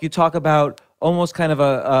the book, you talk about almost kind of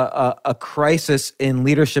a crisis in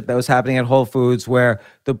leadership that was happening at Whole Foods, where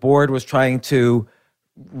the board was trying to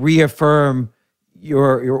reaffirm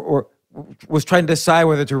or was trying to decide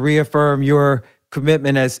whether to reaffirm your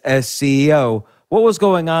commitment as CEO. What was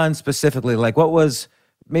going on specifically? Like,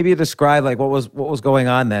 maybe describe what was going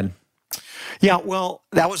on then? Yeah, well,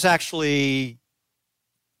 that was actually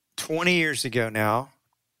 20 years ago now,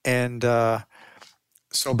 and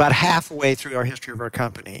so about halfway through our history of our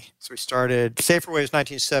company. So we started, Saferway was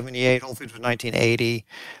 1978, Whole Foods was 1980.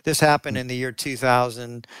 This happened in the year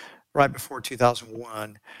 2000, right before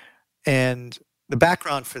 2001. And the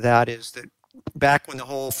background for that is that back when the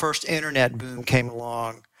whole first internet boom came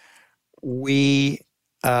along, we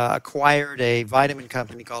acquired a vitamin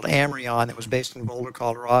company called Amrion that was based in Boulder,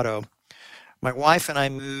 Colorado. My wife and I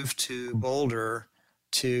moved to Boulder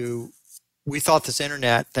we thought this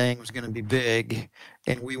internet thing was going to be big,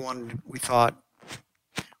 and we thought,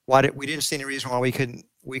 we didn't see any reason why we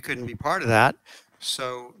couldn't be part of that.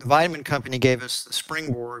 So the vitamin company gave us the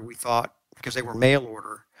springboard. We thought, because they were mail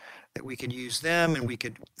order, that we could use them,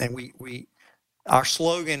 and our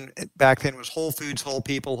slogan back then was Whole Foods, Whole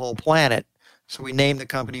People, Whole Planet. So we named the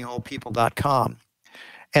company WholePeople.com.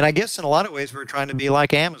 And I guess in a lot of ways we were trying to be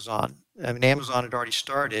like Amazon. I mean, Amazon had already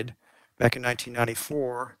started back in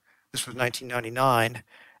 1994. This was 1999.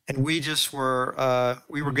 And we just we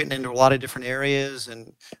were getting into a lot of different areas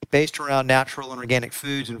and based around natural and organic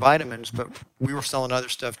foods and vitamins, but we were selling other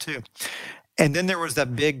stuff too. And then there was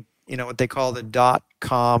that big, what they call the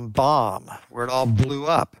 .com bomb, where it all blew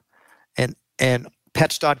up. And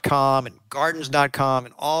Pets.com and Gardens.com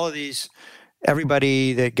and all of these,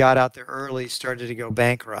 everybody that got out there early started to go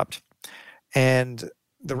bankrupt. And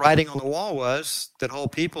the writing on the wall was that Whole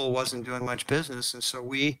People wasn't doing much business. And so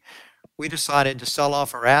we decided to sell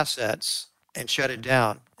off our assets and shut it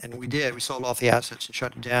down. And we did. We sold off the assets and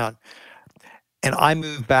shut it down. And I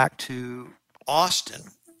moved back to Austin.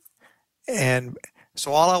 And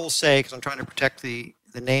so all I will say, because I'm trying to protect the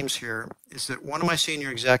names here, is that one of my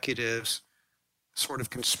senior executives sort of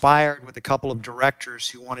conspired with a couple of directors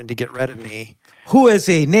who wanted to get rid of me. Who is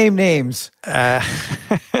he? Name names.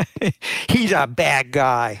 He's a bad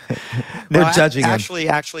guy. We're judging him.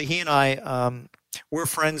 Actually, he and I, we're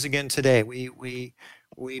friends again today. We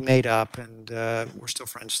made up, and we're still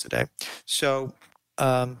friends today. So,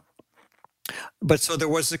 so there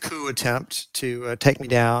was a coup attempt to take me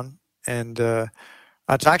down, and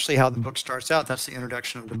that's actually how the book starts out. That's the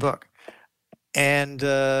introduction of the book, and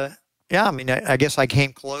yeah, I mean, I guess I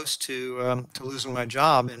came close to losing my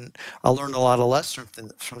job, and I learned a lot of lessons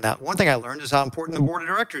from that. One thing I learned is how important the board of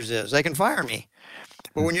directors is. They can fire me.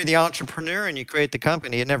 But when you're the entrepreneur and you create the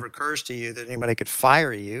company, it never occurs to you that anybody could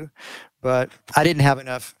fire you. But I didn't have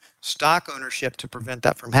enough stock ownership to prevent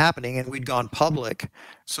that from happening, and we'd gone public.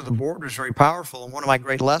 So the board was very powerful. And one of my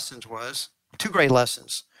great lessons was, two great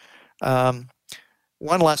lessons. One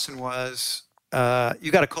lesson was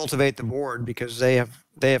you got to cultivate the board because they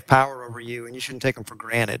have power over you, and you shouldn't take them for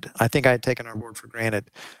granted. I think I had taken our board for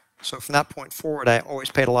granted. So from that point forward, I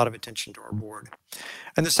always paid a lot of attention to our board.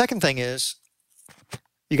 And the second thing is,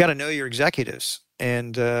 you got to know your executives.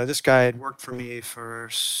 And this guy had worked for me for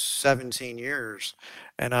 17 years,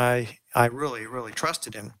 and I really, really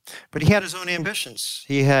trusted him. But he had his own ambitions.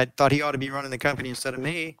 He thought he ought to be running the company instead of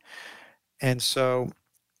me. And so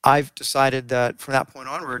I've decided that from that point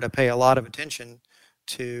onward, I pay a lot of attention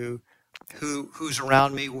to who's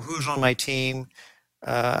around me, who's on my team,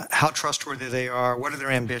 how trustworthy they are, what are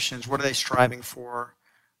their ambitions, what are they striving for,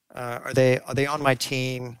 are they on my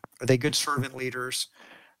team, are they good servant leaders?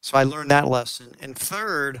 So I learned that lesson. And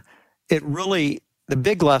third, the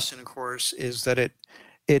big lesson, of course, is that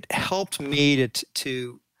it helped me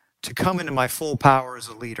to come into my full power as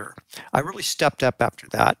a leader. I really stepped up after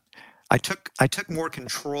that. I took more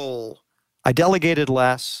control. I delegated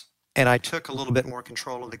less, and I took a little bit more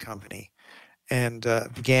control of the company, and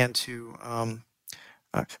began to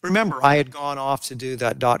remember, I had gone off to do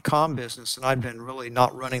that .com business, and I'd been really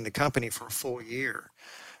not running the company for a full year.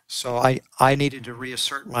 So I needed to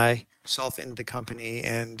reassert myself into the company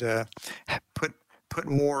and put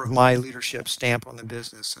more of my leadership stamp on the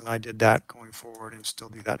business, and I did that going forward, and still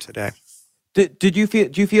do that today. Do you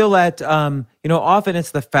feel that often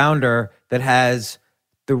it's the founder that has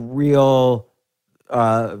the real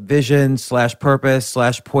vision / purpose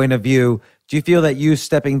 / point of view? Do you feel that you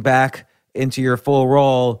stepping back into your full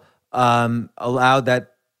role allowed that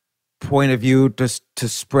point of view to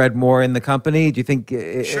spread more in the company? Do you think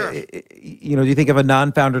Sure. do you think if a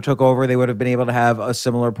non-founder took over, they would have been able to have a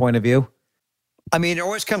similar point of view? I mean, there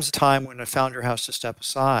always comes a time when a founder has to step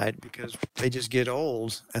aside because they just get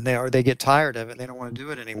old and they get tired of it and they don't want to do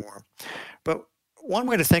it anymore. But one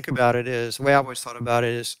way to think about it is, the way I've always thought about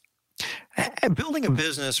it is, building a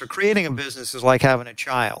business or creating a business is like having a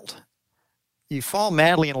child. You fall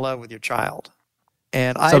madly in love with your child.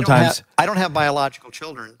 And I don't have biological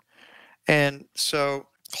children. And so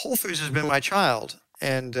Whole Foods has been my child.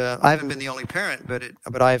 And I haven't been the only parent,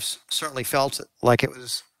 but I've certainly felt it like it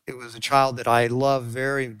was a child that I love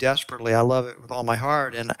very desperately. I love it with all my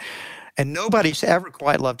heart. And nobody's ever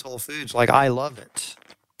quite loved Whole Foods like I love it.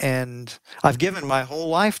 And I've given my whole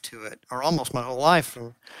life to it, or almost my whole life.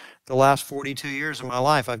 From the last 42 years of my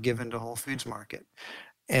life, I've given to Whole Foods Market.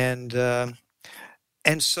 And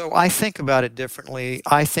so I think about it differently.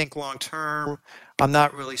 I think long term, I'm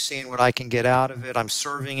not really seeing what I can get out of it. I'm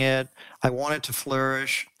serving it. I want it to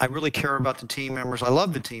flourish. I really care about the team members. I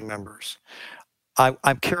love the team members.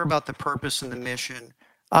 I care about the purpose and the mission.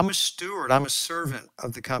 I'm a steward. I'm a servant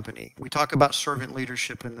of the company. We talk about servant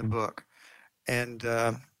leadership in the book. And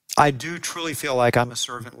I do truly feel like I'm a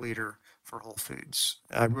servant leader for Whole Foods.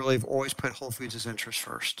 I really have always put Whole Foods' interest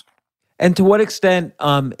first. And to what extent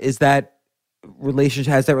has that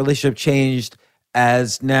relationship changed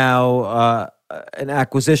as now an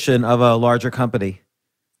acquisition of a larger company?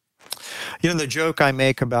 The joke I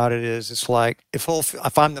make about it is, it's like if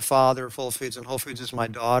I'm the father of Whole Foods and Whole Foods is my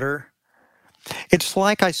daughter, it's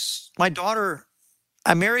like I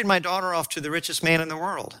married my daughter off to the richest man in the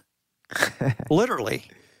world. Literally.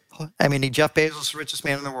 I mean, Jeff Bezos is the richest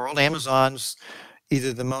man in the world. Amazon's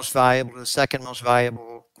either the most valuable or the second most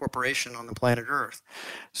valuable corporation on the planet Earth.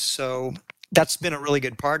 So that's been a really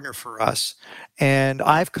good partner for us. And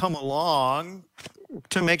I've come along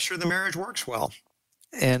to make sure the marriage works well.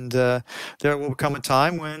 And there will come a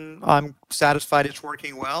time when I'm satisfied it's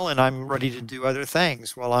working well and I'm ready to do other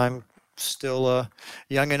things while I'm still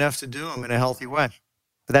young enough to do them in a healthy way.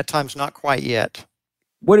 But that time's not quite yet.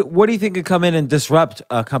 What do you think could come in and disrupt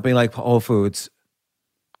a company like Whole Foods?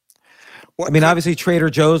 Obviously Trader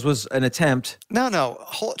Joe's was an attempt. No.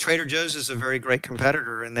 Trader Joe's is a very great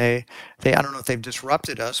competitor, and they I don't know if they've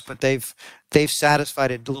disrupted us, but they've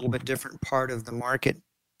satisfied a little bit different part of the market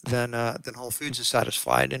than Whole Foods is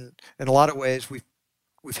satisfied. And in a lot of ways,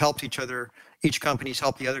 we've helped each other. Each company's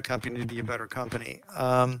helped the other company to be a better company.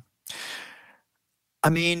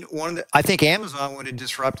 I think Amazon would have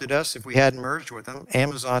disrupted us if we hadn't merged with them.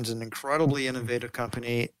 Amazon's an incredibly innovative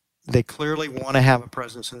company. They clearly want to have a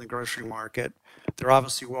presence in the grocery market. They're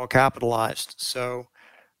obviously well capitalized. So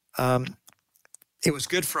it was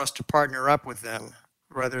good for us to partner up with them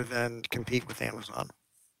rather than compete with Amazon.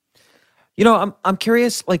 I'm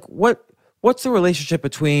curious, like what's the relationship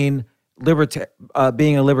between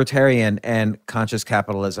being a libertarian and conscious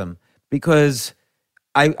capitalism? Because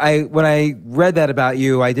I when I read that about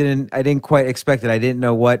you, I didn't quite expect it. I didn't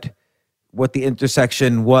know what the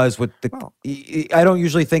intersection was with I don't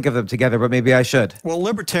usually think of them together, but maybe I should. Well,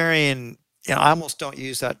 libertarian, I almost don't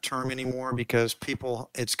use that term anymore because people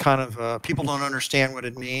don't understand what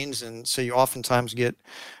it means. And so you oftentimes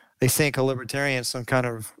they think a libertarian is some kind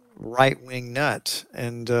of right-wing nut.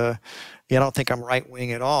 And I don't think I'm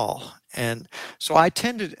right-wing at all. And so I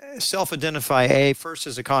tend to self-identify, first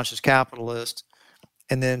as a conscious capitalist,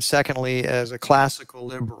 and then secondly as a classical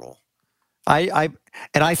liberal. I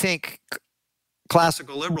think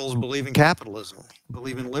classical liberals believe in capitalism,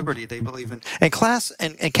 believe in liberty. They believe in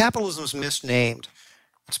and capitalism is misnamed.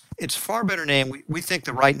 It's far better name. We think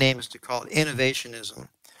the right name is to call it innovationism,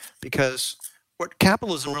 because what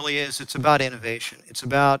capitalism really is, it's about innovation. It's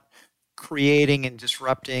about creating and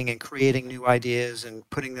disrupting and creating new ideas and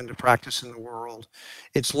putting them to practice in the world.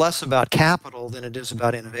 It's less about capital than it is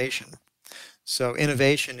about innovation. So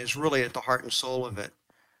innovation is really at the heart and soul of it.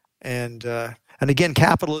 And again,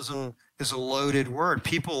 capitalism is a loaded word.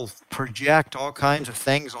 People project all kinds of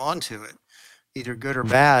things onto it, either good or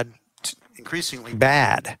bad, increasingly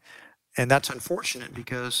bad. And that's unfortunate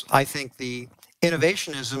because I think the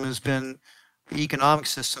innovationism has been the economic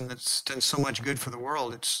system that's done so much good for the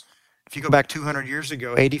world. If you go back 200 years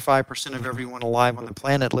ago, 85% of everyone alive on the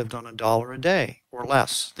planet lived on $1 a day or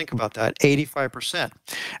less. Think about that, 85%.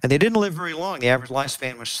 And they didn't live very long. The average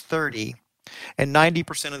lifespan was 30. And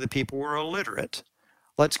 90% of the people were illiterate.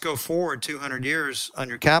 Let's go forward 200 years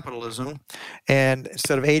under capitalism, and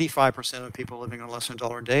instead of 85% of people living on less than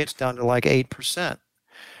 $1 a day, it's down to like 8%.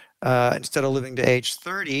 Instead of living to age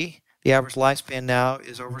 30, the average lifespan now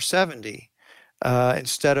is over 70.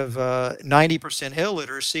 Instead of 90%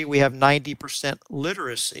 illiteracy, we have 90%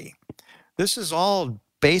 literacy. This has all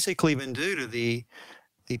basically been due to the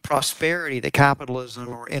prosperity that capitalism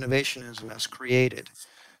or innovationism has created.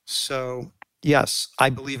 So yes, I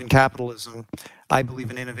believe in capitalism. I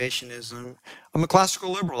believe in innovationism. I'm a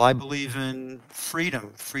classical liberal. I believe in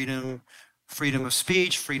freedom of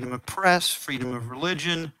speech, freedom of press, freedom of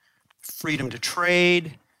religion, freedom to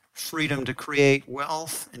trade, freedom to create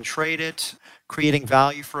wealth and trade it, creating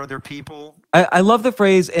value for other people. I love the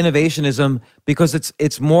phrase innovationism because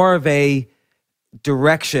it's more of a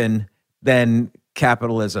direction than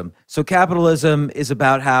capitalism. So capitalism is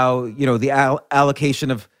about how, the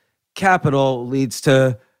allocation of capital leads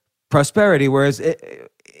to prosperity, whereas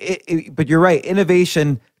but you're right,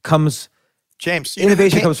 innovation comes James,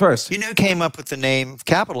 comes first. You know who came up with the name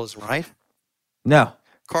capitalism, right? No.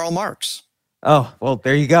 Karl Marx. Oh, well,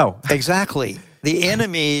 there you go. Exactly. The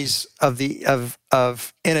enemies of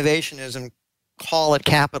innovationism call it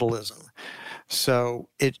capitalism. So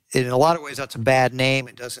in a lot of ways that's a bad name.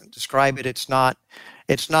 It doesn't describe it. It's not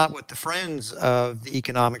what the friends of the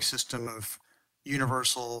economic system of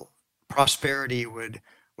universal prosperity would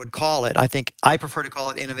call it. I think I prefer to call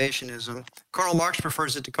it innovationism. Karl Marx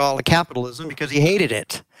prefers it to call it capitalism because he hated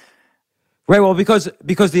it. Right. Well,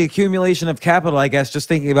 because the accumulation of capital, I guess, just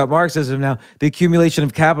thinking about Marxism now, the accumulation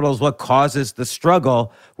of capital is what causes the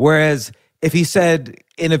struggle. Whereas if he said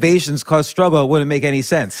innovations cause struggle, it wouldn't make any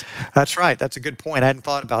sense. That's right. That's a good point. I hadn't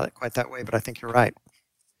thought about it quite that way, but I think you're right.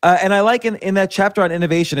 And I like in that chapter on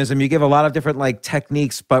innovationism, you give a lot of different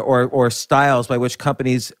techniques, or styles by which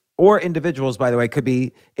companies or individuals, by the way, could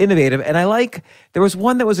be innovative. And there was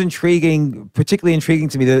one that was particularly intriguing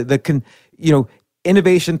to me, the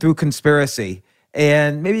innovation through conspiracy.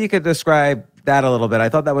 And maybe you could describe that a little bit. I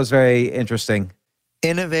thought that was very interesting.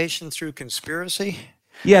 Innovation through conspiracy?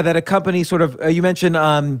 Yeah, that a company sort of, you mentioned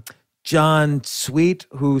John Sweet,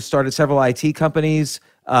 who started several IT companies,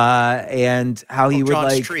 and how he would John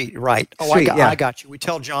like, Street, right? Oh, Street, I yeah. got you. We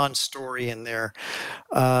tell John's story in there.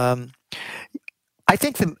 Um, I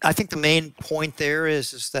think the main point there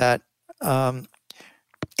is that um,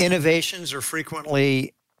 innovations are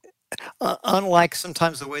frequently, unlike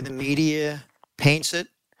sometimes the way the media paints it,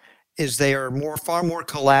 is they are far more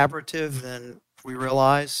collaborative than we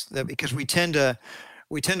realize. That because we tend to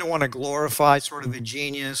want to glorify sort of a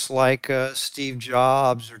genius like Steve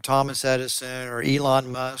Jobs or Thomas Edison or Elon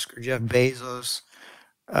Musk or Jeff Bezos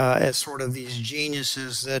as sort of these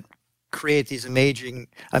geniuses that create these amazing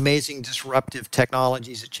disruptive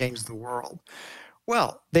technologies that change the world.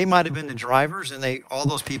 Well, they might have been the drivers, and all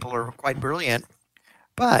those people are quite brilliant.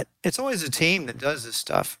 But it's always a team that does this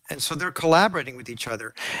stuff, and so they're collaborating with each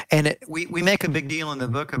other. And we make a big deal in the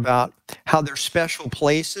book about how there's special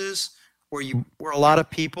places where a lot of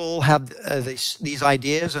people have these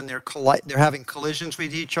ideas, and they're having collisions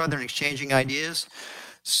with each other and exchanging ideas.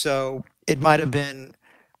 So it might have been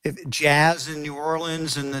jazz in New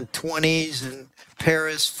Orleans in the 20s, and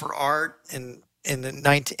Paris for art in the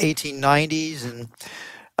 1890s, and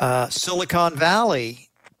Silicon Valley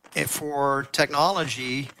for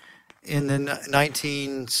technology in the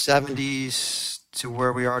 1970s to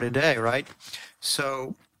where we are today, right?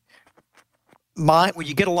 So when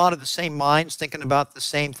you get a lot of the same minds thinking about the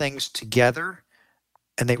same things together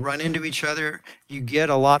and they run into each other, you get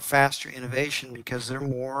a lot faster innovation because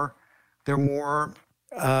when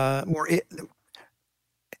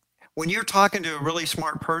you're talking to a really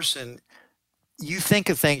smart person, you think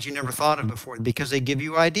of things you never thought of before because they give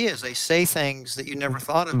you ideas. They say things that you never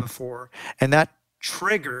thought of before, and that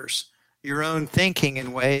triggers your own thinking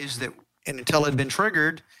in ways that, and until it had been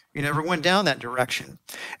triggered, you never went down that direction.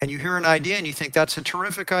 And you hear an idea and you think that's a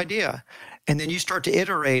terrific idea, and then you start to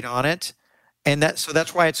iterate on it, and so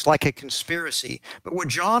that's why it's like a conspiracy. But what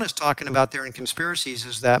John is talking about there in conspiracies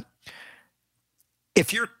is that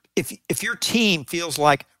if your team feels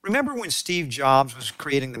like, remember when Steve Jobs was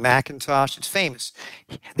creating the Macintosh? It's famous.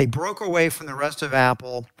 They broke away from the rest of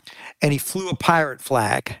Apple, and he flew a pirate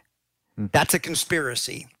flag. That's a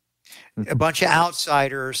conspiracy. A bunch of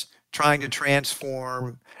outsiders trying to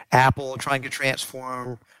transform Apple, trying to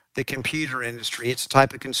transform the computer industry. It's a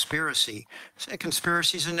type of conspiracy.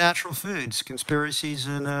 Conspiracies in natural foods, conspiracies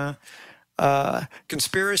in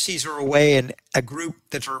conspiracies are a way in a group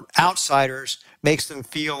that are outsiders makes them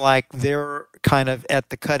feel like they're kind of at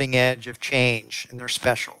the cutting edge of change and they're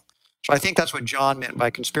special. So I think that's what John meant by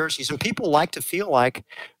conspiracies. And people like to feel like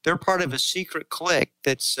they're part of a secret clique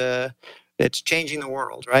that's changing the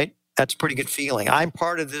world, right? That's a pretty good feeling. I'm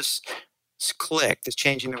part of this clique that's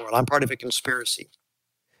changing the world. I'm part of a conspiracy.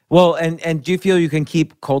 Well, and do you feel you can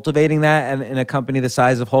keep cultivating that in a company the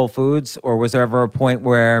size of Whole Foods, or was there ever a point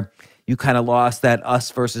where you kind of lost that us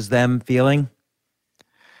versus them feeling?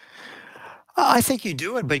 I think you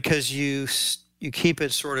do it because you keep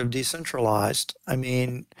it sort of decentralized. I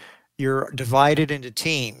mean, you're divided into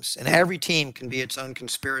teams, and every team can be its own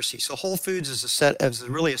conspiracy. So Whole Foods is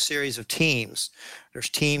really a series of teams. There's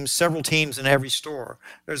several teams in every store.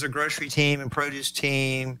 There's a grocery team and produce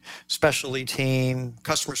team, specialty team,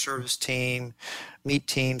 customer service team, meat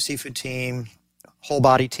team, seafood team, whole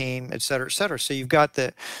body team, et cetera, et cetera. So you've got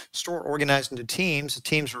the store organized into teams. The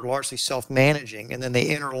teams are largely self-managing, and then they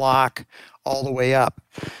interlock all the way up.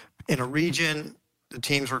 In a region, the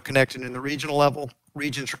teams are connected in the regional level.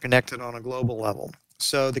 Regions are connected on a global level.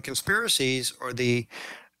 So the conspiracies are the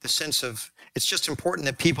sense of, it's just important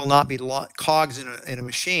that people not be cogs in a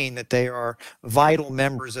machine, that they are vital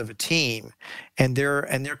members of a team, and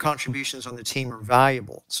their contributions on the team are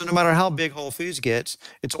valuable. So no matter how big Whole Foods gets,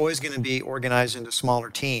 it's always going to be organized into smaller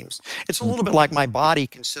teams. It's a little bit like my body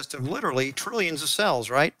consists of literally trillions of cells,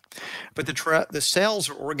 right? But the cells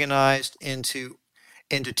are organized into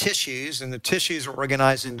tissues, and the tissues are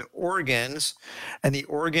organized into organs, and the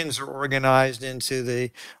organs are organized into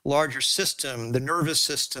the larger system, the nervous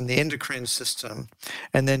system, the endocrine system,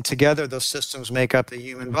 and then together those systems make up the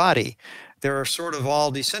human body. They're sort of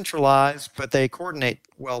all decentralized, but they coordinate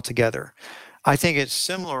well together. I think it's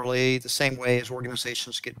similarly the same way as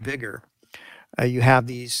organizations get bigger. You have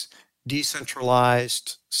these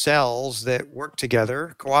decentralized cells that work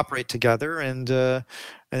together, cooperate together, and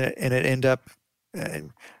it end up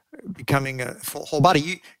becoming a full whole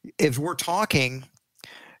body. If we're talking,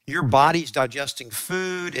 your body's digesting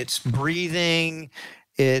food, it's breathing,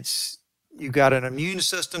 you got an immune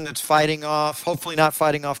system that's hopefully not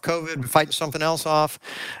fighting off COVID, but fighting something else off,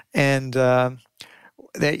 and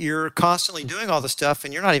that you're constantly doing all the stuff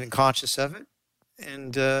and you're not even conscious of it.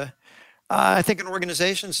 And I think in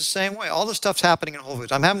organizations the same way. All the stuff's happening in Whole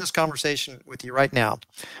Foods. I'm having this conversation with you right now,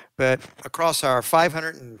 but across our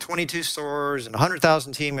 522 stores and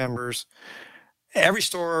 100,000 team members, every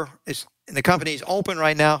store is in the company's open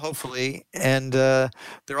right now, hopefully, and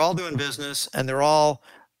they're all doing business, and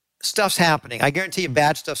stuff's happening. I guarantee you,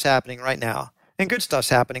 bad stuff's happening right now, and good stuff's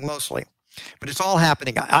happening mostly, but it's all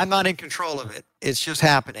happening. I'm not in control of it. It's just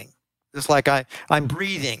happening. Just like I'm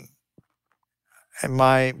breathing, and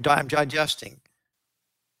I'm digesting.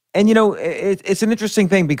 And it's an interesting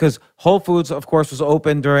thing because Whole Foods, of course, was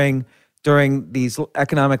open during these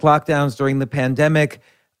economic lockdowns during the pandemic.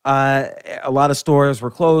 A lot of stores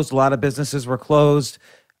were closed, a lot of businesses were closed.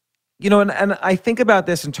 And I think about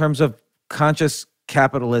this in terms of conscious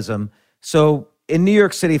capitalism. So in New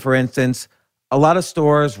York City, for instance, a lot of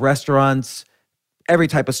stores, restaurants, every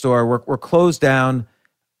type of store were closed down.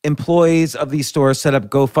 Employees of these stores set up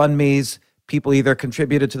GoFundMes. People either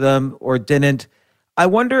contributed to them or didn't. I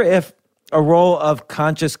wonder if a role of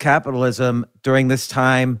conscious capitalism during this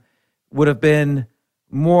time would have been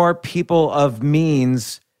more people of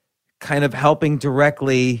means kind of helping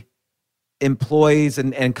directly employees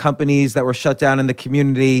and companies that were shut down in the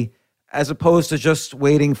community, as opposed to just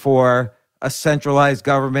waiting for a centralized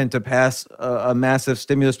government to pass a massive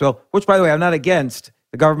stimulus bill, which, by the way, I'm not against.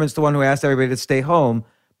 The government's the one who asked everybody to stay home.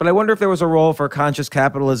 But I wonder if there was a role for conscious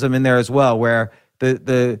capitalism in there as well, where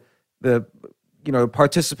the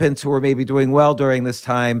participants who were maybe doing well during this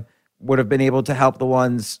time would have been able to help the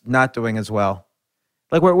ones not doing as well.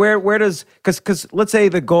 Like where does, because let's say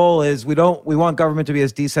the goal is we want government to be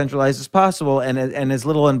as decentralized as possible and as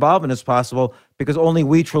little involvement as possible, because only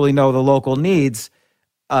we truly know the local needs,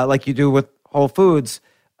 like you do with Whole Foods.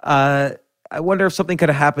 I wonder if something could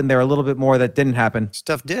have happened there a little bit more that didn't happen.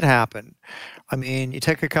 Stuff did happen. I mean, you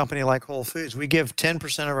take a company like Whole Foods, we give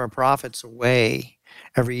 10% of our profits away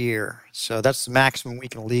every year. So that's the maximum we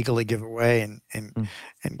can legally give away and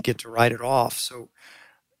get to write it off. So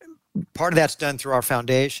part of that's done through our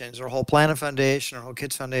foundations, our Whole Planet Foundation, our Whole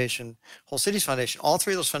Kids Foundation, Whole Cities Foundation. All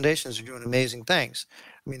three of those foundations are doing amazing things.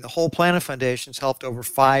 I mean, the Whole Planet Foundation's helped over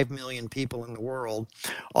 5 million people in the world.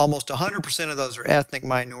 Almost 100% of those are ethnic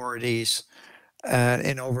minorities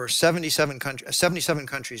in over 77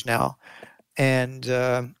 countries now.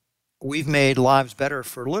 And we've made lives better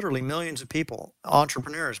for literally millions of people,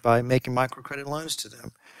 entrepreneurs, by making microcredit loans to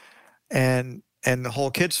them. And the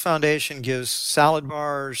Whole Kids Foundation gives salad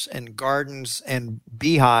bars and gardens and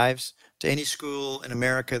beehives to any school in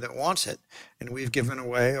America that wants it. And we've given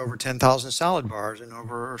away over 10,000 salad bars and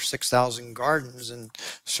over 6,000 gardens and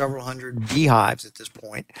several hundred beehives at this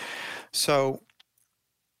point. So,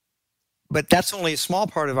 but that's only a small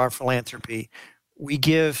part of our philanthropy. We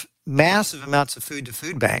give massive amounts of food to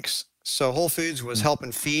food banks. So Whole Foods was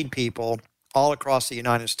helping feed people all across the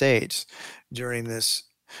United States during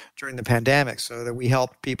the pandemic, so that we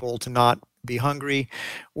help people to not be hungry.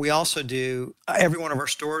 We also do, every one of our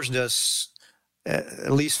stores does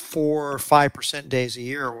at least 4 or 5% days a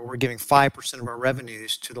year where we're giving 5% of our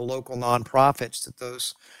revenues to the local nonprofits that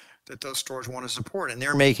those stores want to support, and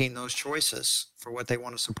they're making those choices for what they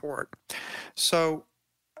want to support. So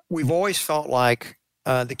we've always felt like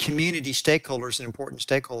the community stakeholder is an important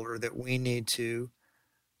stakeholder that we need to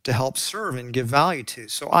help serve and give value to.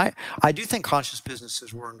 So I do think conscious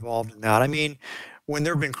businesses were involved in that. I mean, when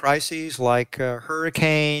there have been crises like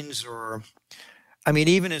hurricanes, or, I mean,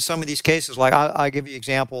 even in some of these cases, like I'll give you an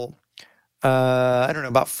example. I don't know,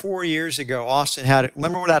 about 4 years ago, Austin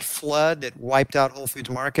remember that flood that wiped out Whole Foods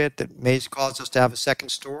Market that caused us to have a second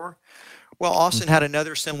store? Well, Austin had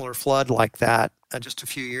another similar flood like that just a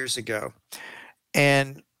few years ago.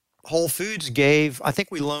 And Whole Foods I think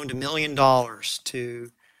we loaned $1 million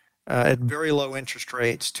to, at very low interest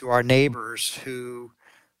rates, to our neighbors who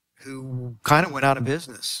kind of went out of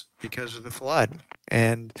business because of the flood.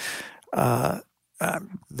 And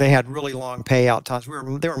they had really long payout times.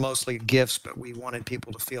 They were mostly gifts, but we wanted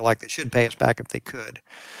people to feel like they should pay us back if they could.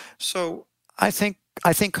 So I think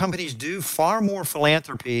companies do far more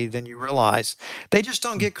philanthropy than you realize. They just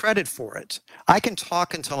don't get credit for it. I can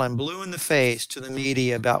talk until I'm blue in the face to the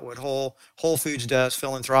media about what Whole Foods does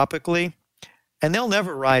philanthropically, and they'll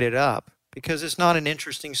never write it up because it's not an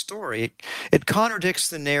interesting story. It contradicts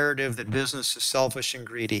the narrative that business is selfish and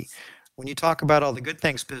greedy. When you talk about all the good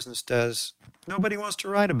things business does, nobody wants to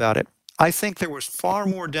write about it. I think there was far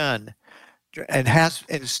more done and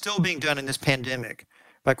is still being done in this pandemic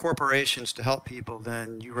by corporations to help people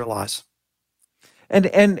than you realize.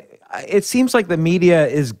 And it seems like the media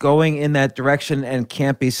is going in that direction and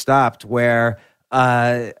can't be stopped, where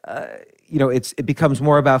it becomes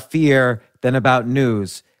more about fear than about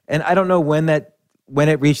news. And I don't know when when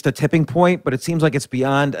it reached a tipping point, but it seems like it's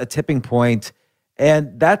beyond a tipping point.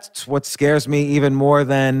 And that's what scares me even more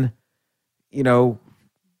than,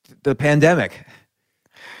 the pandemic.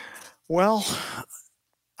 Well,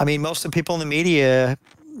 I mean, most of the people in the media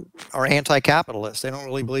are anti-capitalist. They don't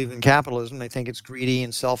really believe in capitalism. They think it's greedy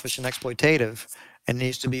and selfish and exploitative and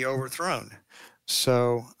needs to be overthrown.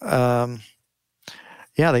 So,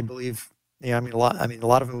 they believe. Yeah, a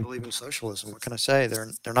lot of them believe in socialism. What can I say?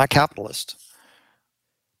 They're not capitalist.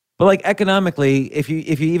 But like economically, if you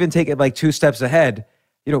even take it like two steps ahead,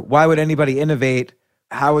 why would anybody innovate?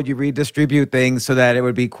 How would you redistribute things so that it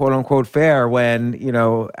would be quote unquote fair when,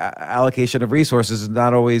 allocation of resources is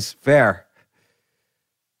not always fair?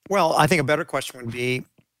 Well, I think a better question would be,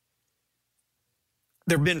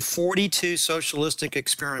 there have been 42 socialistic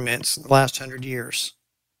experiments in the last 100 years.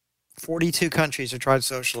 42 countries have tried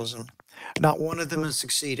socialism. Not one of them has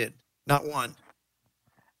succeeded. Not one.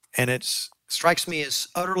 And it strikes me as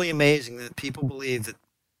utterly amazing that people believe that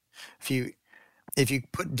if you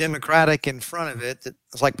put democratic in front of it, that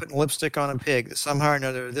it's like putting lipstick on a pig, that somehow or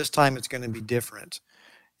another, this time it's going to be different.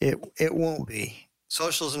 It won't be.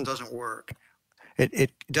 Socialism doesn't work.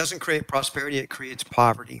 It doesn't create prosperity, it creates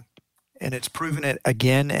poverty. And it's proven it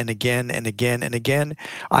again and again and again and again.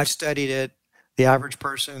 I've studied it. The average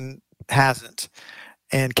person hasn't.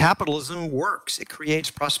 And capitalism works. It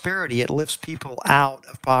creates prosperity. It lifts people out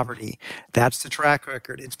of poverty. That's the track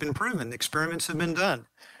record. It's been proven. Experiments have been done.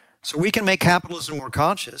 So we can make capitalism more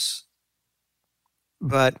conscious,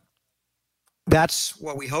 but that's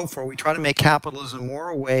what we hope for. We try to make capitalism more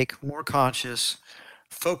awake, more conscious,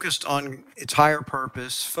 focused on its higher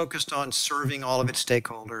purpose, focused on serving all of its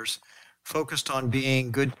stakeholders, focused on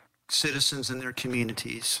being good citizens in their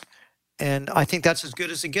communities. And I think that's as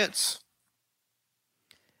good as it gets.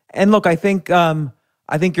 And look, I think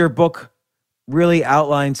your book really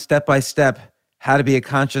outlines step by step how to be a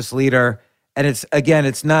conscious leader. And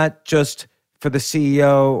it's not just for the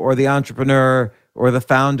CEO or the entrepreneur or the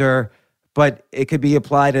founder, but it could be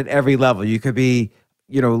applied at every level. You could be,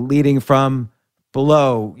 leading from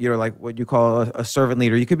below, like what you call a servant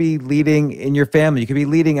leader. You could be leading in your family. You could be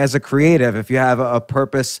leading as a creative if you have a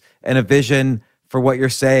purpose and a vision for what you're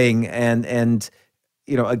saying. And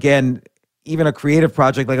again, even a creative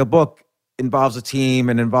project like a book involves a team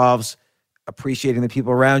and involves appreciating the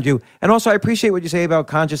people around you. And also, I appreciate what you say about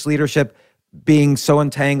conscious leadership being so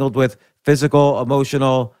entangled with physical,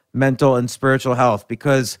 emotional, mental, and spiritual health.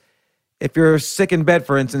 Because if you're sick in bed,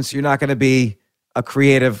 for instance, you're not going to be a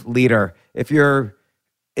creative leader. If you're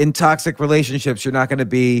in toxic relationships, you're not going to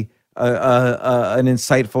be an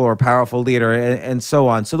insightful or powerful leader, and so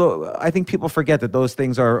on. So I think people forget that those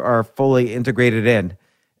things are fully integrated in.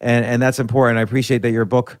 And that's important. I appreciate that your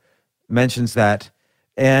book mentions that.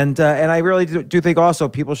 And I really do think also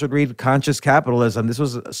people should read Conscious Capitalism. This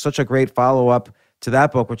was such a great follow-up to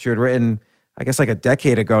that book, which you had written, I guess, like a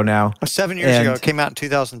decade ago now. 7 years ago. It came out in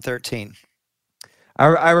 2013.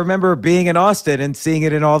 I remember being in Austin and seeing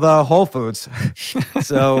it in all the Whole Foods.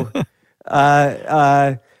 So,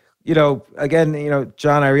 again,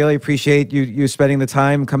 John, I really appreciate you spending the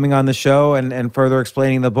time coming on the show and further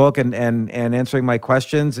explaining the book and answering my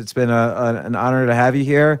questions. It's been an honor to have you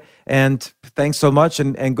here. And thanks so much,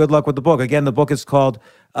 and good luck with the book. Again, the book is called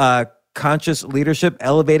Conscious Leadership,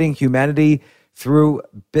 Elevating Humanity Through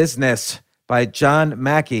Business by John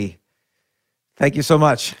Mackey. Thank you so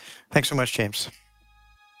much. Thanks so much, James.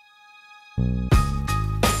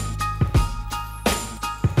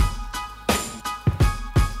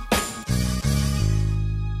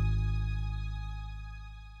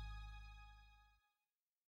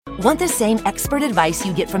 Want the same expert advice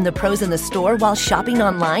you get from the pros in the store while shopping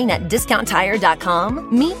online at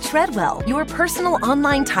DiscountTire.com? Meet Treadwell, your personal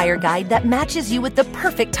online tire guide that matches you with the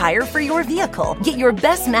perfect tire for your vehicle. Get your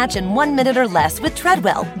best match in 1 minute or less with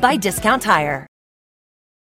Treadwell by Discount Tire.